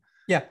game.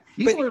 Yeah.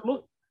 People are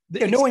looking.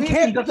 No one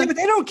cares. Yeah, but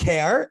they don't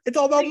care. It's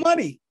all about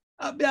money.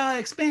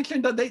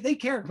 Expansion, they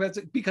care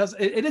because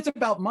it is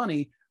about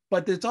money,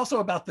 but it's also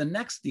about the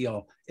next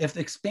deal. If the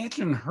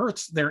expansion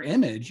hurts their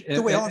image.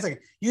 So wait, hold on a second.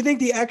 You think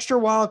the extra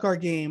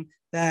wildcard game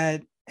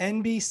that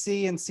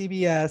NBC and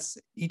CBS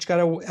each got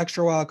an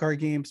extra wildcard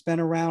game, spent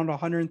around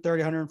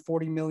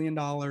 $140 million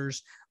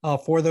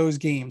for those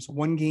games,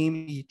 one game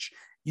each.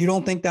 You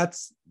don't think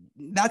that's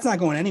not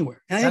going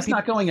anywhere? And that's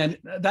not going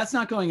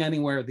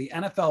anywhere. The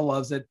NFL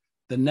loves it.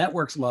 The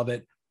networks love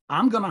it.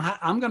 I'm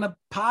gonna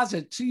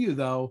posit to you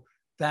though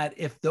that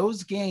if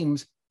those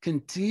games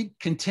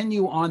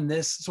continue on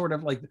this sort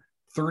of like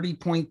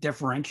 30-point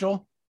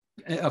differential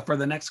for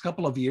the next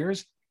couple of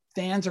years,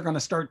 fans are going to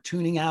start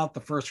tuning out the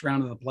first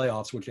round of the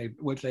playoffs,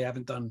 which they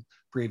haven't done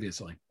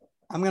previously.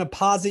 I'm going to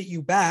posit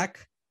you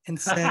back and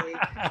say,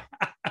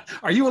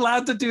 are you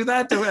allowed to do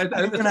that?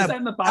 I'm going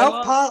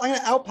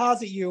to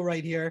outposit you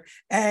right here.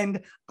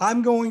 And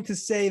I'm going to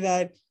say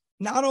that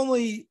not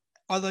only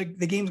are the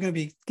games going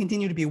to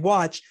continue to be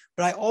watched,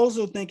 but I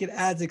also think it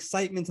adds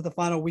excitement to the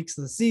final weeks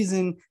of the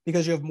season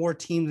because you have more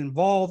teams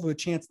involved with a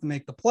chance to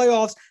make the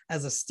playoffs.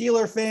 As a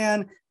Steeler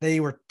fan, they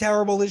were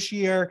terrible this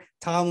year.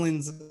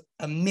 Tomlin's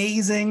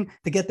amazing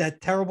to get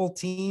that terrible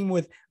team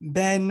with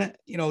Ben,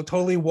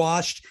 totally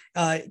washed,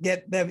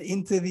 get them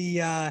into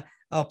the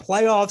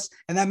playoffs.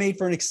 And that made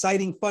for an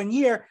exciting, fun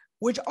year,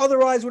 which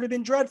otherwise would have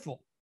been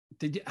dreadful.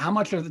 Did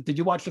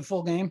you watch the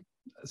full game?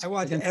 I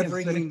watched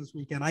every game this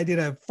weekend. I did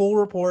a full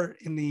report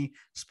in the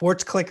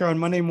Sports Clicker on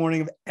Monday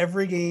morning of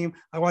every game.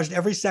 I watched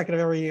every second of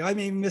every game. I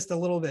maybe missed a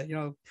little bit,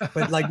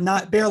 but like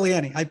not barely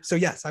any. So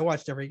yes, I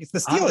watched every. It's the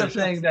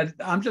Steelers.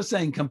 I'm just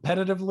saying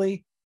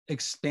competitively,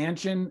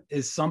 expansion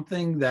is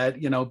something that,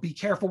 be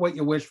careful what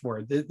you wish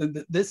for.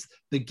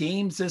 The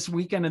games this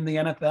weekend in the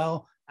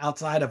NFL,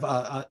 outside of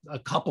a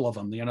couple of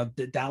them,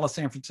 the Dallas,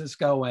 San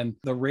Francisco, and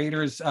the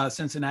Raiders,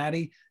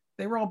 Cincinnati,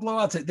 they were all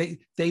blowouts.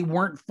 They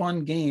weren't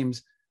fun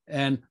games.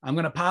 And I'm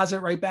going to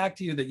posit right back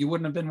to you that you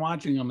wouldn't have been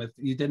watching them if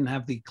you didn't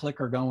have the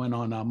clicker going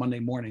on Monday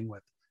morning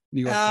with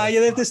New York.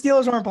 If the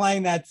Steelers weren't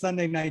playing that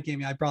Sunday night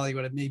game, I probably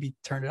would have maybe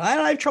turned it.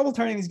 I have trouble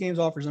turning these games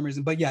off for some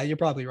reason, but yeah, you're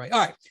probably right.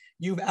 All right.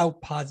 You've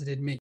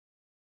outposited me.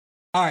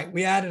 All right.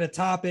 We added a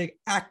topic,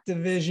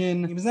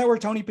 Activision. Isn't that where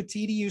Tony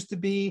Petitti used to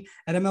be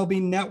at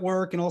MLB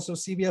Network and also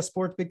CBS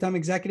Sports big time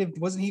executive?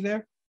 Wasn't he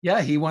there?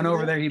 Yeah, he went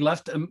over there. He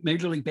left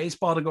Major League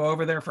Baseball to go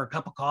over there for a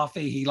cup of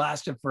coffee. He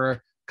lasted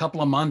for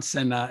couple of months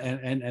and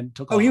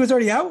took off. He was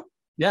already out.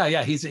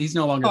 Yeah, he's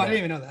no longer there. I didn't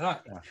even know that. All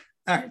right.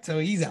 All right, so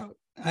he's out.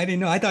 I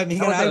didn't know. I thought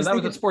that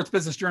was a Sports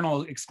Business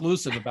Journal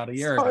exclusive about a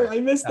year ago. I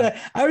missed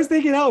that. I was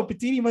thinking,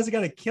 Petitti must have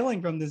got a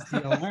killing from this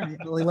deal. All right,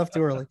 well, he left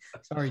too early.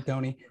 Sorry,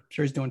 Tony. I'm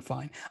sure he's doing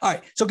fine. All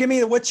right, so give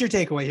me what's your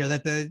takeaway here?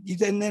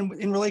 And then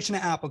in relation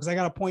to Apple, because I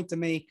got a point to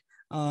make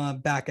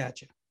back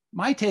at you.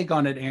 My take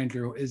on it,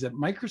 Andrew, is that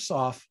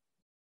Microsoft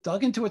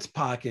dug into its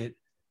pocket,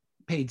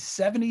 paid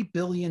 $70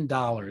 billion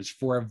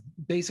for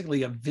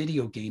basically a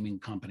video gaming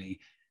company.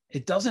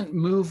 It doesn't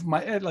move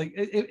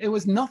it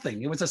was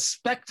nothing. It was a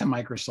spec to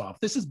Microsoft.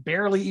 This is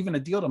barely even a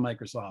deal to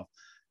Microsoft.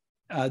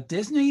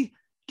 Disney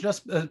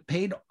just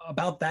paid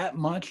about that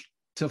much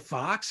to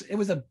Fox. It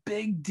was a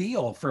big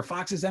deal for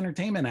Fox's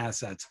entertainment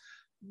assets.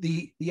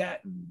 The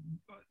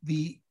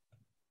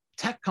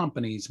tech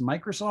companies,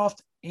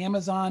 Microsoft,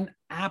 Amazon,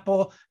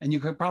 Apple, and you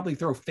could probably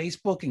throw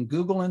Facebook and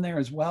Google in there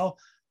as well.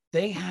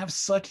 They have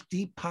such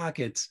deep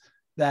pockets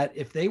that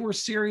if they were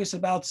serious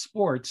about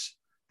sports,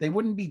 they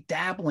wouldn't be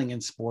dabbling in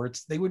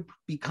sports. They would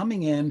be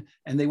coming in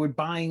and they would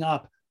buying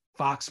up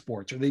Fox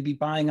Sports, or they'd be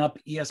buying up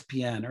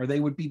ESPN, or they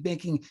would be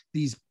making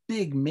these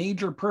big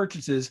major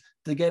purchases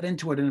to get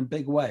into it in a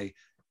big way.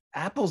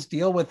 Apple's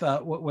deal with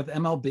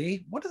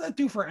MLB, what does that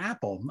do for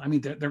Apple? I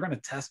mean, they're going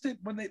to test it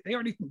when they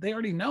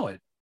already know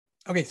it.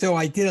 Okay, so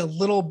I did a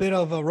little bit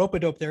of a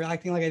rope-a-dope there,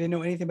 acting like I didn't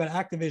know anything about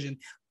Activision,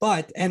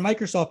 and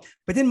Microsoft.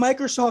 But then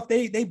Microsoft,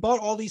 they bought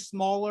all these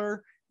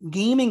smaller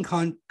gaming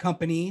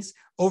companies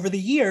over the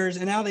years,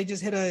 and now they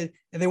just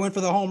they went for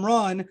the home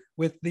run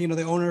with the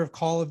owner of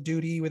Call of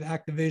Duty with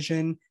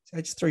Activision. So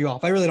I just threw you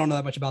off. I really don't know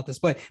that much about this,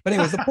 but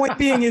anyways, the point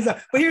being is,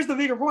 but here's the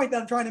bigger point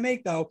that I'm trying to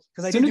make though,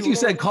 because as soon as you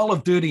said Call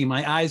of Duty,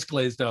 my eyes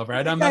glazed over.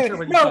 I'm not sure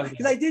what you're talking about.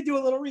 Because I did do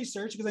a little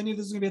research because I knew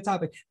this was going to be a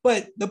topic.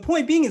 But the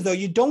point being is though,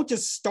 you don't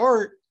just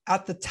start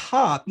at the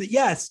top.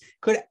 Yes,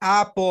 could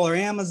Apple or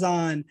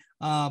Amazon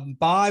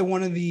buy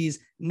one of these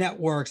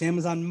networks?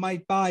 Amazon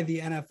might buy the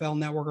NFL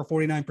network or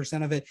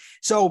 49% of it.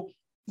 So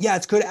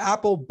yes, could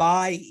Apple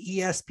buy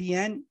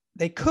ESPN?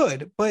 They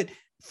could, but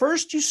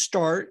first you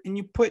start and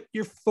you put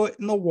your foot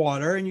in the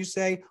water and you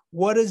say,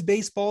 what does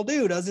baseball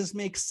do? Does this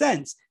make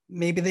sense?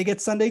 Maybe they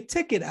get Sunday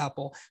Ticket,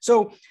 Apple.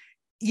 So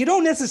you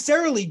don't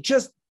necessarily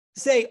just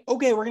say,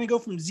 okay, we're going to go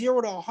from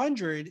 0 to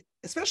 100.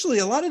 Especially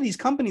a lot of these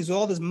companies with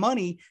all this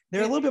money,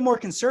 they're a little bit more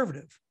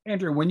conservative.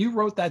 Andrew, when you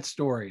wrote that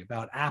story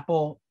about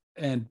Apple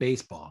and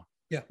baseball,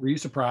 were you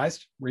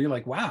surprised? Were you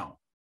like, wow?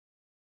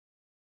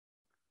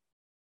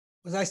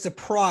 Was I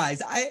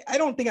surprised? I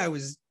don't think I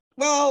was.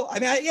 Well, I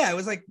mean, it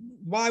was like,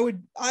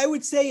 I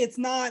would say it's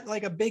not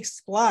like a big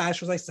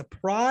splash. Was I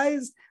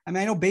surprised? I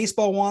mean, I know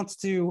baseball wants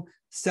to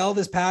sell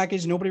this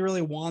package. Nobody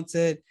really wants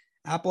it.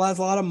 Apple has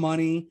a lot of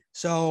money.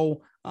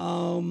 So,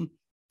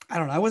 I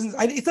don't know.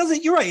 It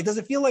doesn't, you're right. It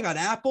doesn't feel like an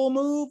Apple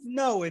move.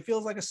 No, it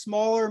feels like a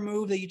smaller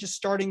move that you're just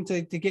starting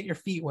to get your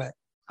feet wet.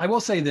 I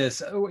will say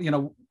this,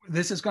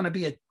 this is going to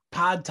be a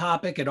pod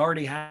topic. It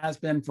already has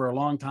been for a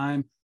long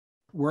time.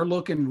 We're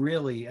looking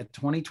really at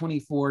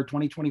 2024,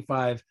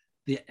 2025.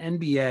 The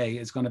NBA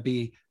is going to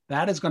be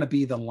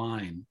the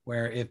line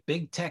where if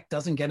big tech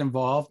doesn't get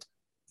involved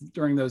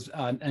during those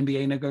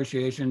NBA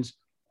negotiations,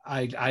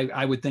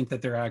 I would think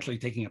that they're actually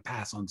taking a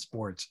pass on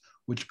sports,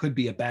 which could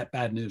be a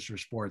bad news for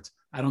sports.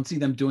 I don't see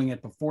them doing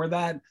it before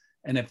that.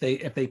 And if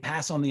they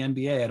pass on the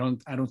NBA,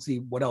 I don't see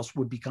what else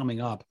would be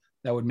coming up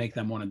that would make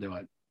them want to do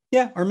it.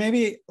 Yeah. Or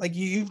maybe like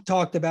you've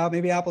talked about,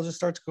 maybe Apple just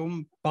starts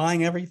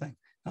buying everything.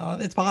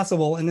 It's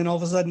possible. And then all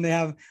of a sudden they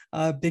have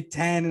Big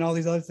Ten and all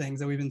these other things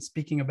that we've been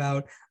speaking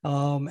about.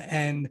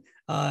 Again,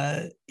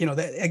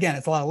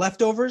 it's a lot of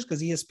leftovers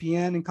because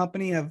ESPN and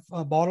company have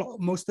bought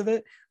most of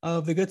it,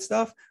 of the good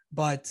stuff,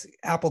 but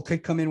Apple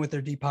could come in with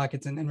their deep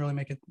pockets and really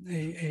make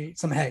it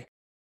some hay.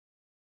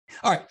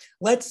 All right,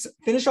 let's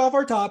finish off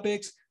our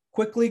topics.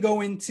 Quickly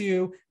go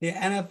into the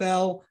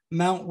NFL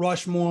Mount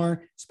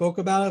Rushmore. Spoke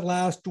about it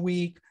last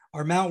week.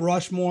 Our Mount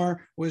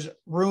Rushmore was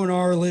Roone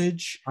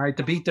Arledge. All right,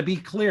 to be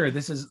clear,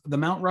 this is the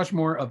Mount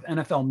Rushmore of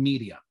NFL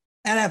media.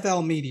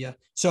 NFL media.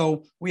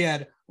 So we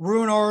had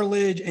Roone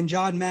Arledge and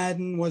John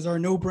Madden was our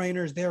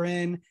no-brainers. They're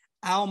in.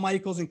 Al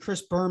Michaels and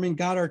Chris Berman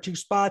got our 2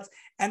 spots.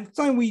 And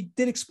something we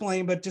did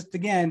explain, but just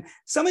again,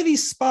 some of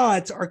these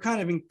spots are kind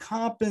of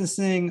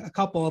encompassing a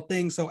couple of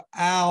things. So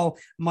Al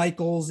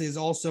Michaels is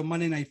also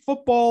Monday Night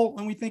Football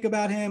when we think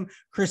about him.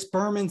 Chris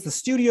Berman's the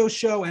studio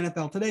show,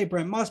 NFL Today,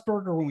 Brent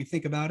Musburger when we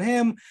think about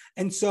him.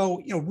 And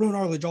so, Roone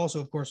Arledge also,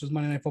 of course, was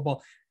Monday Night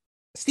Football.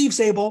 Steve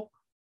Sable,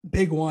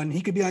 big one. He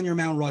could be on your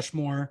Mount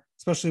Rushmore,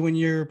 especially when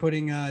you're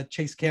putting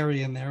Chase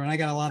Carey in there. And I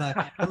got a lot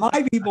of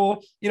my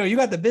people, you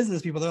got the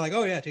business people. They're like,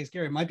 oh yeah, Chase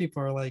Carey. My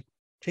people are like,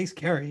 Chase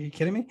Carey, are you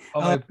kidding me?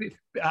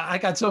 I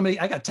got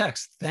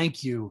texts.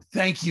 Thank you,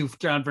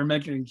 John, for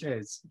mentioning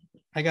Chase.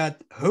 I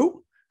got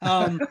who?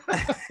 No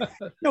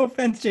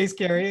offense, Chase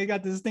Carey. I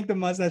got the distinctive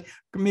mustache,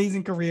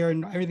 amazing career,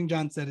 and everything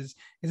John said is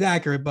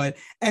accurate. But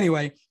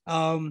anyway, there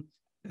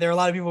are a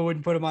lot of people who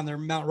wouldn't put him on their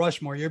Mount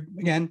Rushmore. You're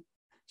again,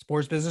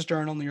 Sports Business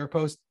Journal, New York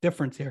Post,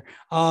 difference here.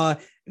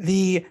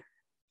 The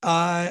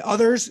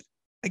others,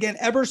 again,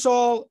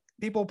 Ebersol,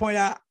 people point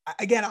out,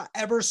 again,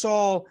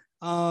 Ebersol,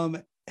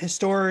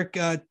 historic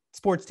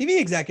sports TV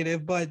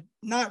executive, but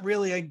not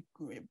really.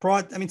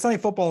 Sunday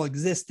Football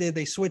existed.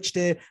 They switched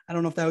it. I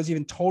don't know if that was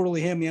even totally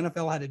him. The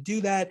NFL had to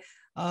do that.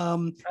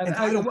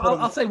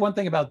 I'll say one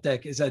thing about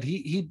Dick is that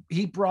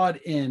he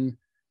brought in,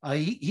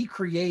 he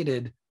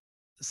created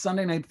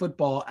Sunday Night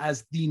Football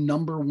as the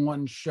number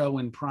one show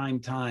in prime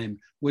time,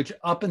 which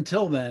up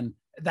until then,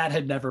 that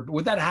had never,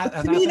 would that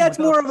have to me, that's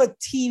more of a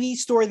TV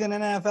story than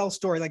an NFL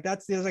story. Like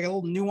there's like a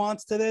little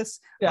nuance to this.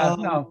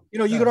 Yeah,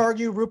 you could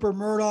argue Rupert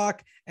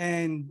Murdoch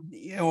and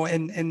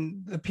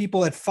the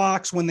people at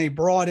Fox, when they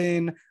brought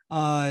in,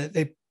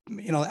 they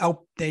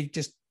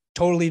just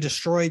totally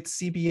destroyed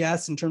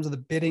CBS in terms of the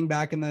bidding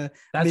back in the.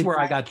 That's where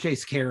I got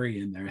Chase Carey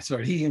in there. So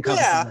he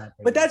encompasses that.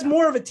 But that's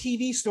more of a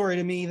TV story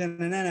to me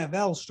than an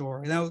NFL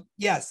story. Now,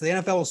 yes, the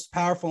NFL is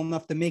powerful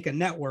enough to make a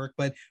network,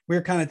 but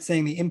we're kind of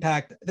saying the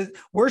impact.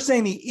 We're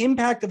saying the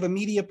impact of a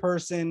media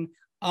person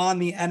on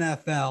the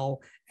NFL,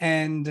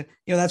 and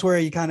that's where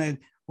you kind of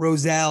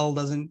Rozelle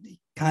doesn't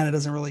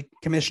really.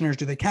 Commissioners,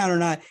 do they count or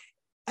not?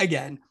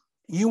 Again.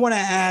 You want to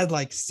add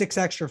like 6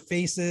 extra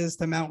faces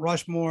to Mount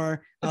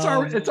Rushmore. It's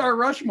our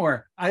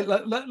Rushmore.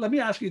 Let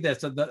me ask you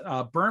this.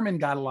 Berman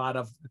got a lot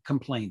of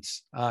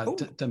complaints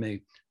to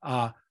me.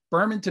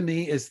 Berman to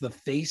me is the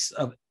face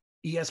of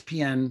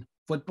ESPN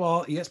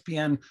football.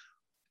 ESPN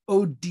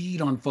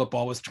OD'd on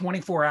football, was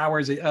 24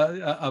 hours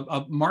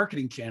a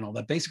marketing channel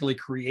that basically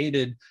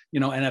created,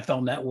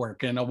 NFL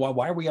Network. And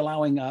why are we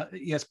allowing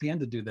ESPN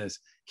to do this?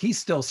 He's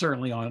still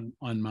certainly on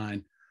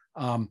mine.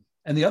 And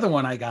the other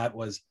one I got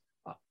was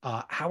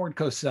Howard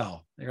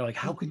Cosell. They're like,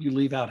 how could you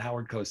leave out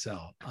Howard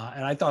Cosell?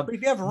 And I thought, but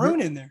if you have Roone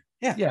in there,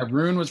 yeah,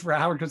 Roone was for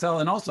Howard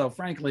Cosell, and also,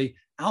 frankly,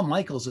 Al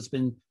Michaels has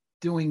been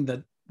doing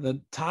the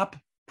top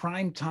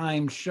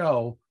primetime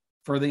show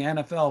for the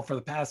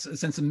NFL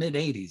since the mid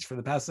 '80s, for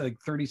the past like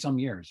 30 some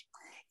years.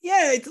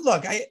 Yeah,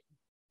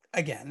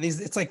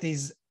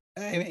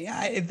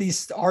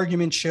 these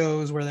argument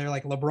shows where they're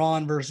like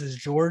LeBron versus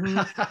Jordan,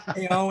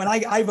 and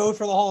I vote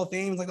for the Hall of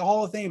Fame. It's like the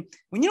Hall of Fame.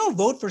 When you don't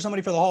vote for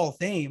somebody for the Hall of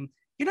Fame,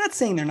 you're not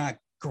saying they're not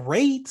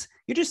great.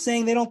 You're just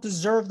saying they don't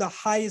deserve the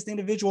highest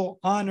individual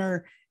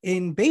honor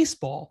in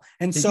baseball.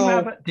 And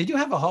did you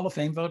have a Hall of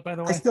Fame vote, by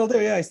the way? I still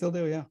do. Yeah, I still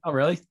do. Yeah. Oh,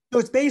 really? So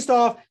it's based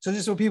off. So this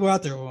is what people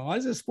out there, well, why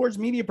does a sports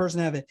media person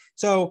have it?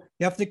 So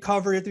you have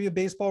to be a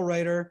baseball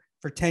writer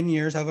for 10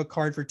 years, have a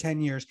card for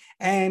 10 years.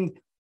 And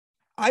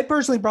I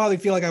personally probably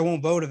feel like I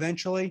won't vote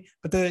eventually,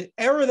 but the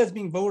era that's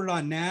being voted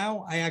on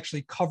now, I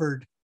actually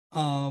covered,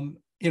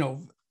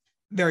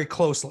 very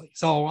closely.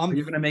 So are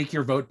you going to make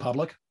your vote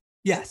public?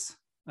 Yes.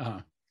 Uh-huh.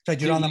 So I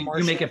do it on the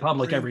You make it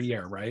public every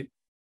year, right?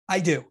 I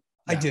do.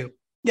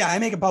 Yeah, I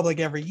make it public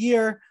every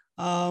year.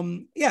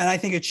 And I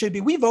think it should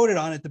be. We voted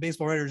on it, the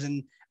baseball writers,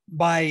 and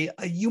by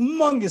a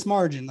humongous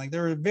margin. Like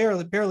there were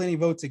barely any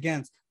votes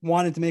against,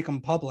 wanted to make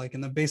them public,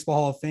 and the Baseball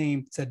Hall of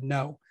Fame said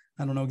no.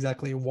 I don't know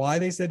exactly why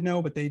they said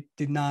no, but they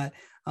did not.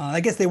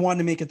 I guess they wanted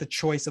to make it the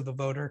choice of the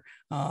voter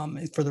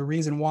for the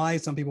reason why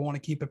some people want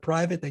to keep it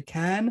private. They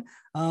can.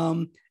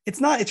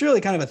 It's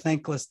really kind of a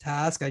thankless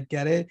task. I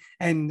get it.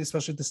 And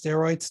especially the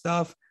steroid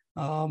stuff.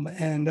 I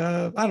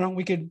don't know,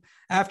 we could,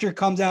 after it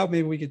comes out,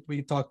 maybe we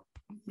could talk,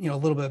 a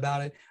little bit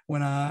about it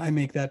when I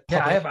make that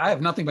public. Yeah, I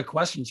have nothing but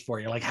questions for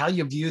you, like how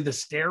you view the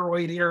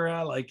steroid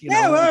era,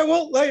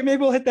 maybe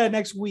we'll hit that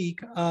next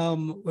week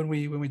when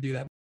we do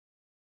that.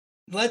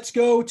 Let's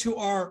go to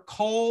our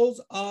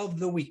calls of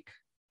the week.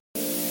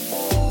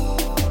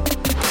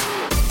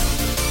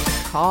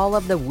 Call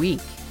of the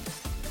week.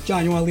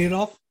 John, you want to lead it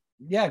off?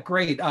 Yeah,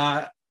 great.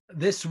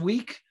 This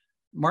week,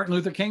 Martin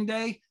Luther King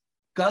Day,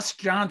 Gus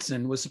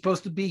Johnson was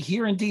supposed to be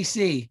here in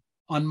DC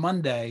on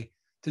Monday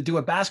to do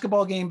a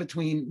basketball game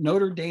between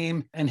Notre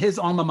Dame and his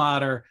alma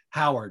mater,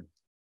 Howard.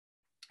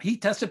 He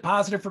tested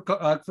positive for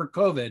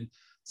COVID.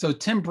 So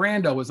Tim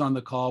Brando was on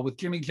the call with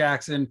Jimmy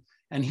Jackson.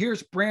 And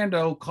here's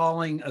Brando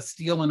calling a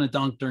steal and a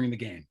dunk during the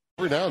game.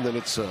 Every now and then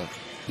it's,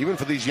 even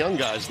for these young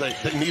guys, they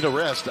need a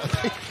rest. I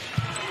think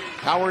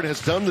Howard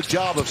has done the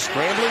job of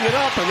scrambling it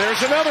up, and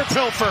there's another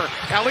pilfer.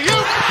 Alley-oop!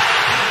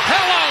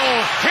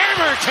 Hello,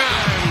 hammer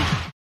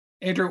time!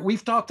 Andrew,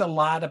 we've talked a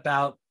lot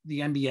about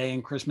the NBA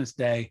and Christmas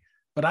Day,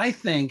 but I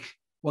think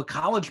what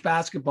college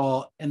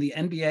basketball and the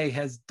NBA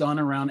has done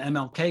around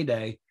MLK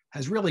Day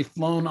has really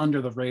flown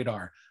under the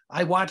radar.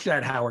 I watched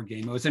that Howard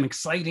game. It was an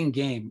exciting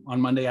game on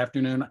Monday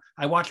afternoon.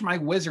 I watched my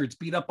Wizards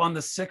beat up on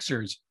the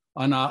Sixers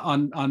on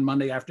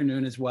Monday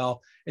afternoon as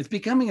well. It's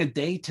becoming a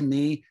day to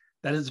me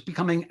that is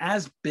becoming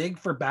as big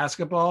for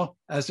basketball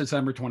as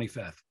December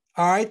 25th.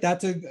 All right,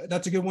 that's a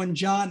good one,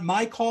 John.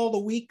 My call of the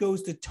week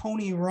goes to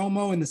Tony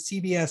Romo and the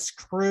CBS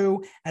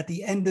crew at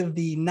the end of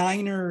the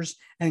Niners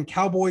and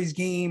Cowboys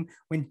game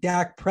when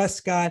Dak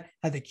Prescott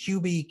had the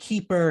QB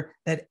keeper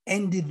that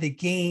ended the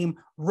game.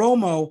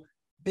 Romo,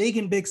 big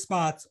in big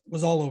spots,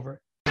 was all over it.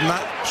 I'm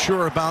not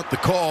sure about the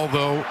call,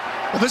 though.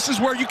 Well, this is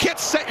where you can't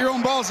set your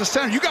own ball as a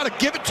center. You got to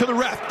give it to the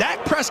ref.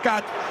 Dak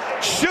Prescott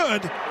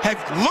should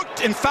have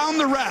looked and found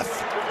the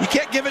ref. You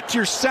can't give it to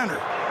your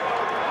center.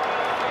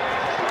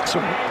 So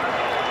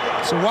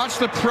watch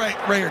the play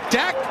right here.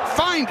 Dak,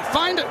 find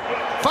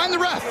the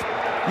ref.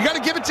 You got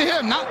to give it to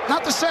him,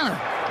 not the center.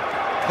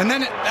 And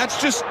then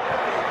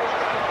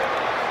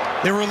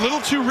they were a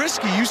little too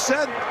risky. You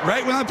said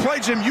right when I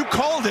played, Jim, you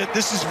called it.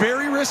 This is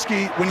very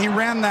risky when he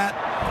ran that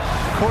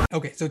quarter.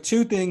 Okay, so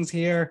two things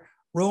here.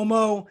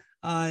 Romo,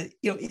 at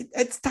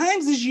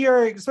times this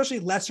year, especially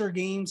lesser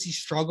games, he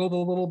struggled a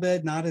little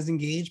bit, not as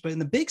engaged, but in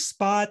the big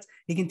spots,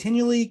 he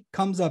continually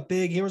comes up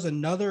big. Here was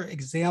another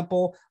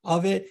example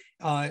of it.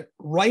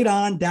 Right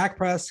on Dak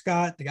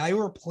Prescott, the guy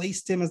who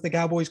replaced him as the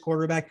Cowboys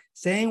quarterback,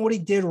 saying what he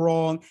did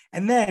wrong.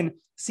 And then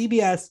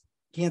CBS,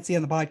 can't see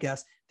on the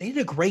podcast, they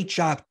did a great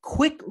job.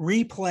 Quick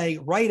replay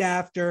right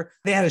after.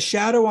 They had a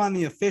shadow on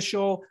the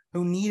official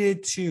who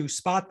needed to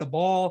spot the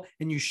ball,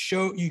 and you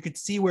could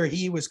see where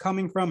he was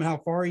coming from and how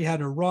far he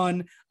had to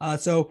run.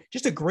 So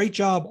just a great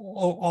job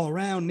all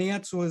around.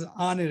 Nance was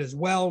on it as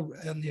well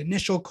on the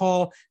initial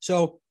call.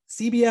 So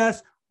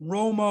CBS,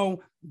 Romo,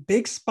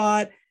 big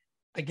spot.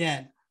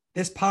 Again,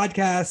 this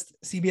podcast,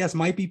 CBS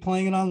might be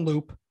playing it on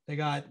loop. They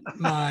got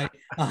my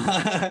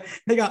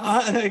they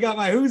got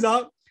my Who's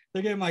Up.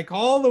 They're getting my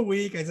call of the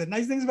week. I said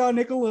nice things about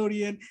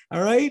Nickelodeon.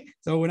 All right.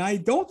 So when I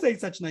don't say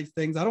such nice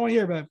things, I don't want to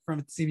hear about it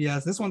from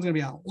CBS. This one's going to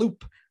be on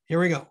loop. Here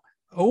we go.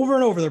 Over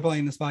and over, they're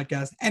playing this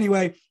podcast.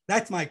 Anyway,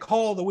 that's my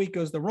call of the week,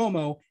 goes to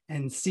Romo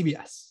and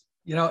CBS.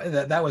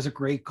 That was a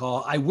great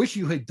call. I wish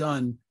you had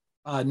done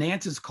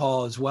Nance's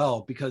call as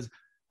well, because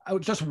I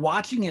was just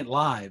watching it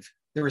live.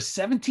 There were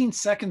 17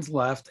 seconds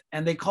left,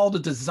 and they called a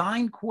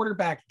design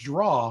quarterback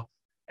draw.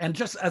 And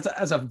just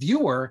as a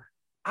viewer,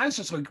 I was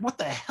just like, what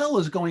the hell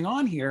is going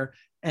on here?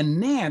 And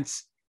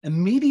Nance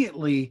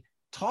immediately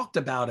talked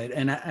about it.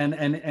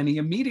 And he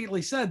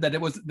immediately said that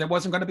there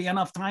wasn't going to be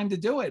enough time to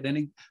do it. And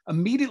he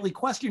immediately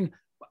questioned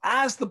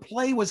as the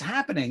play was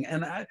happening.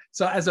 And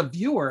so as a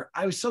viewer,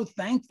 I was so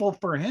thankful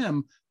for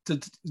him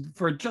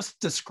for just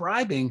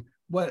describing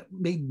what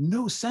made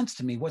no sense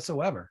to me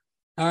whatsoever.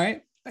 All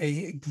right.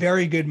 A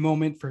very good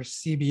moment for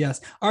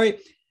CBS. All right.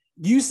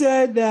 You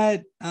said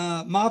that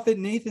Moffitt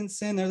and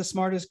Nathanson, they're the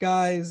smartest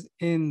guys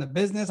in the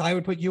business. I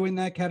would put you in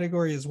that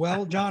category as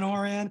well, John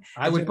Oran.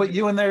 I would put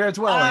you in there as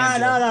well.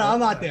 No, I'm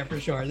not there for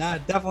sure.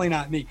 Definitely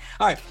not me.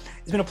 All right.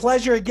 It's been a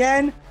pleasure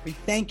again. We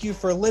thank you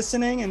for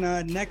listening.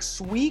 And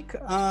next week,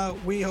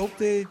 we hope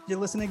that you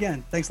listen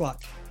again. Thanks a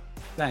lot.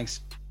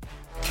 Thanks.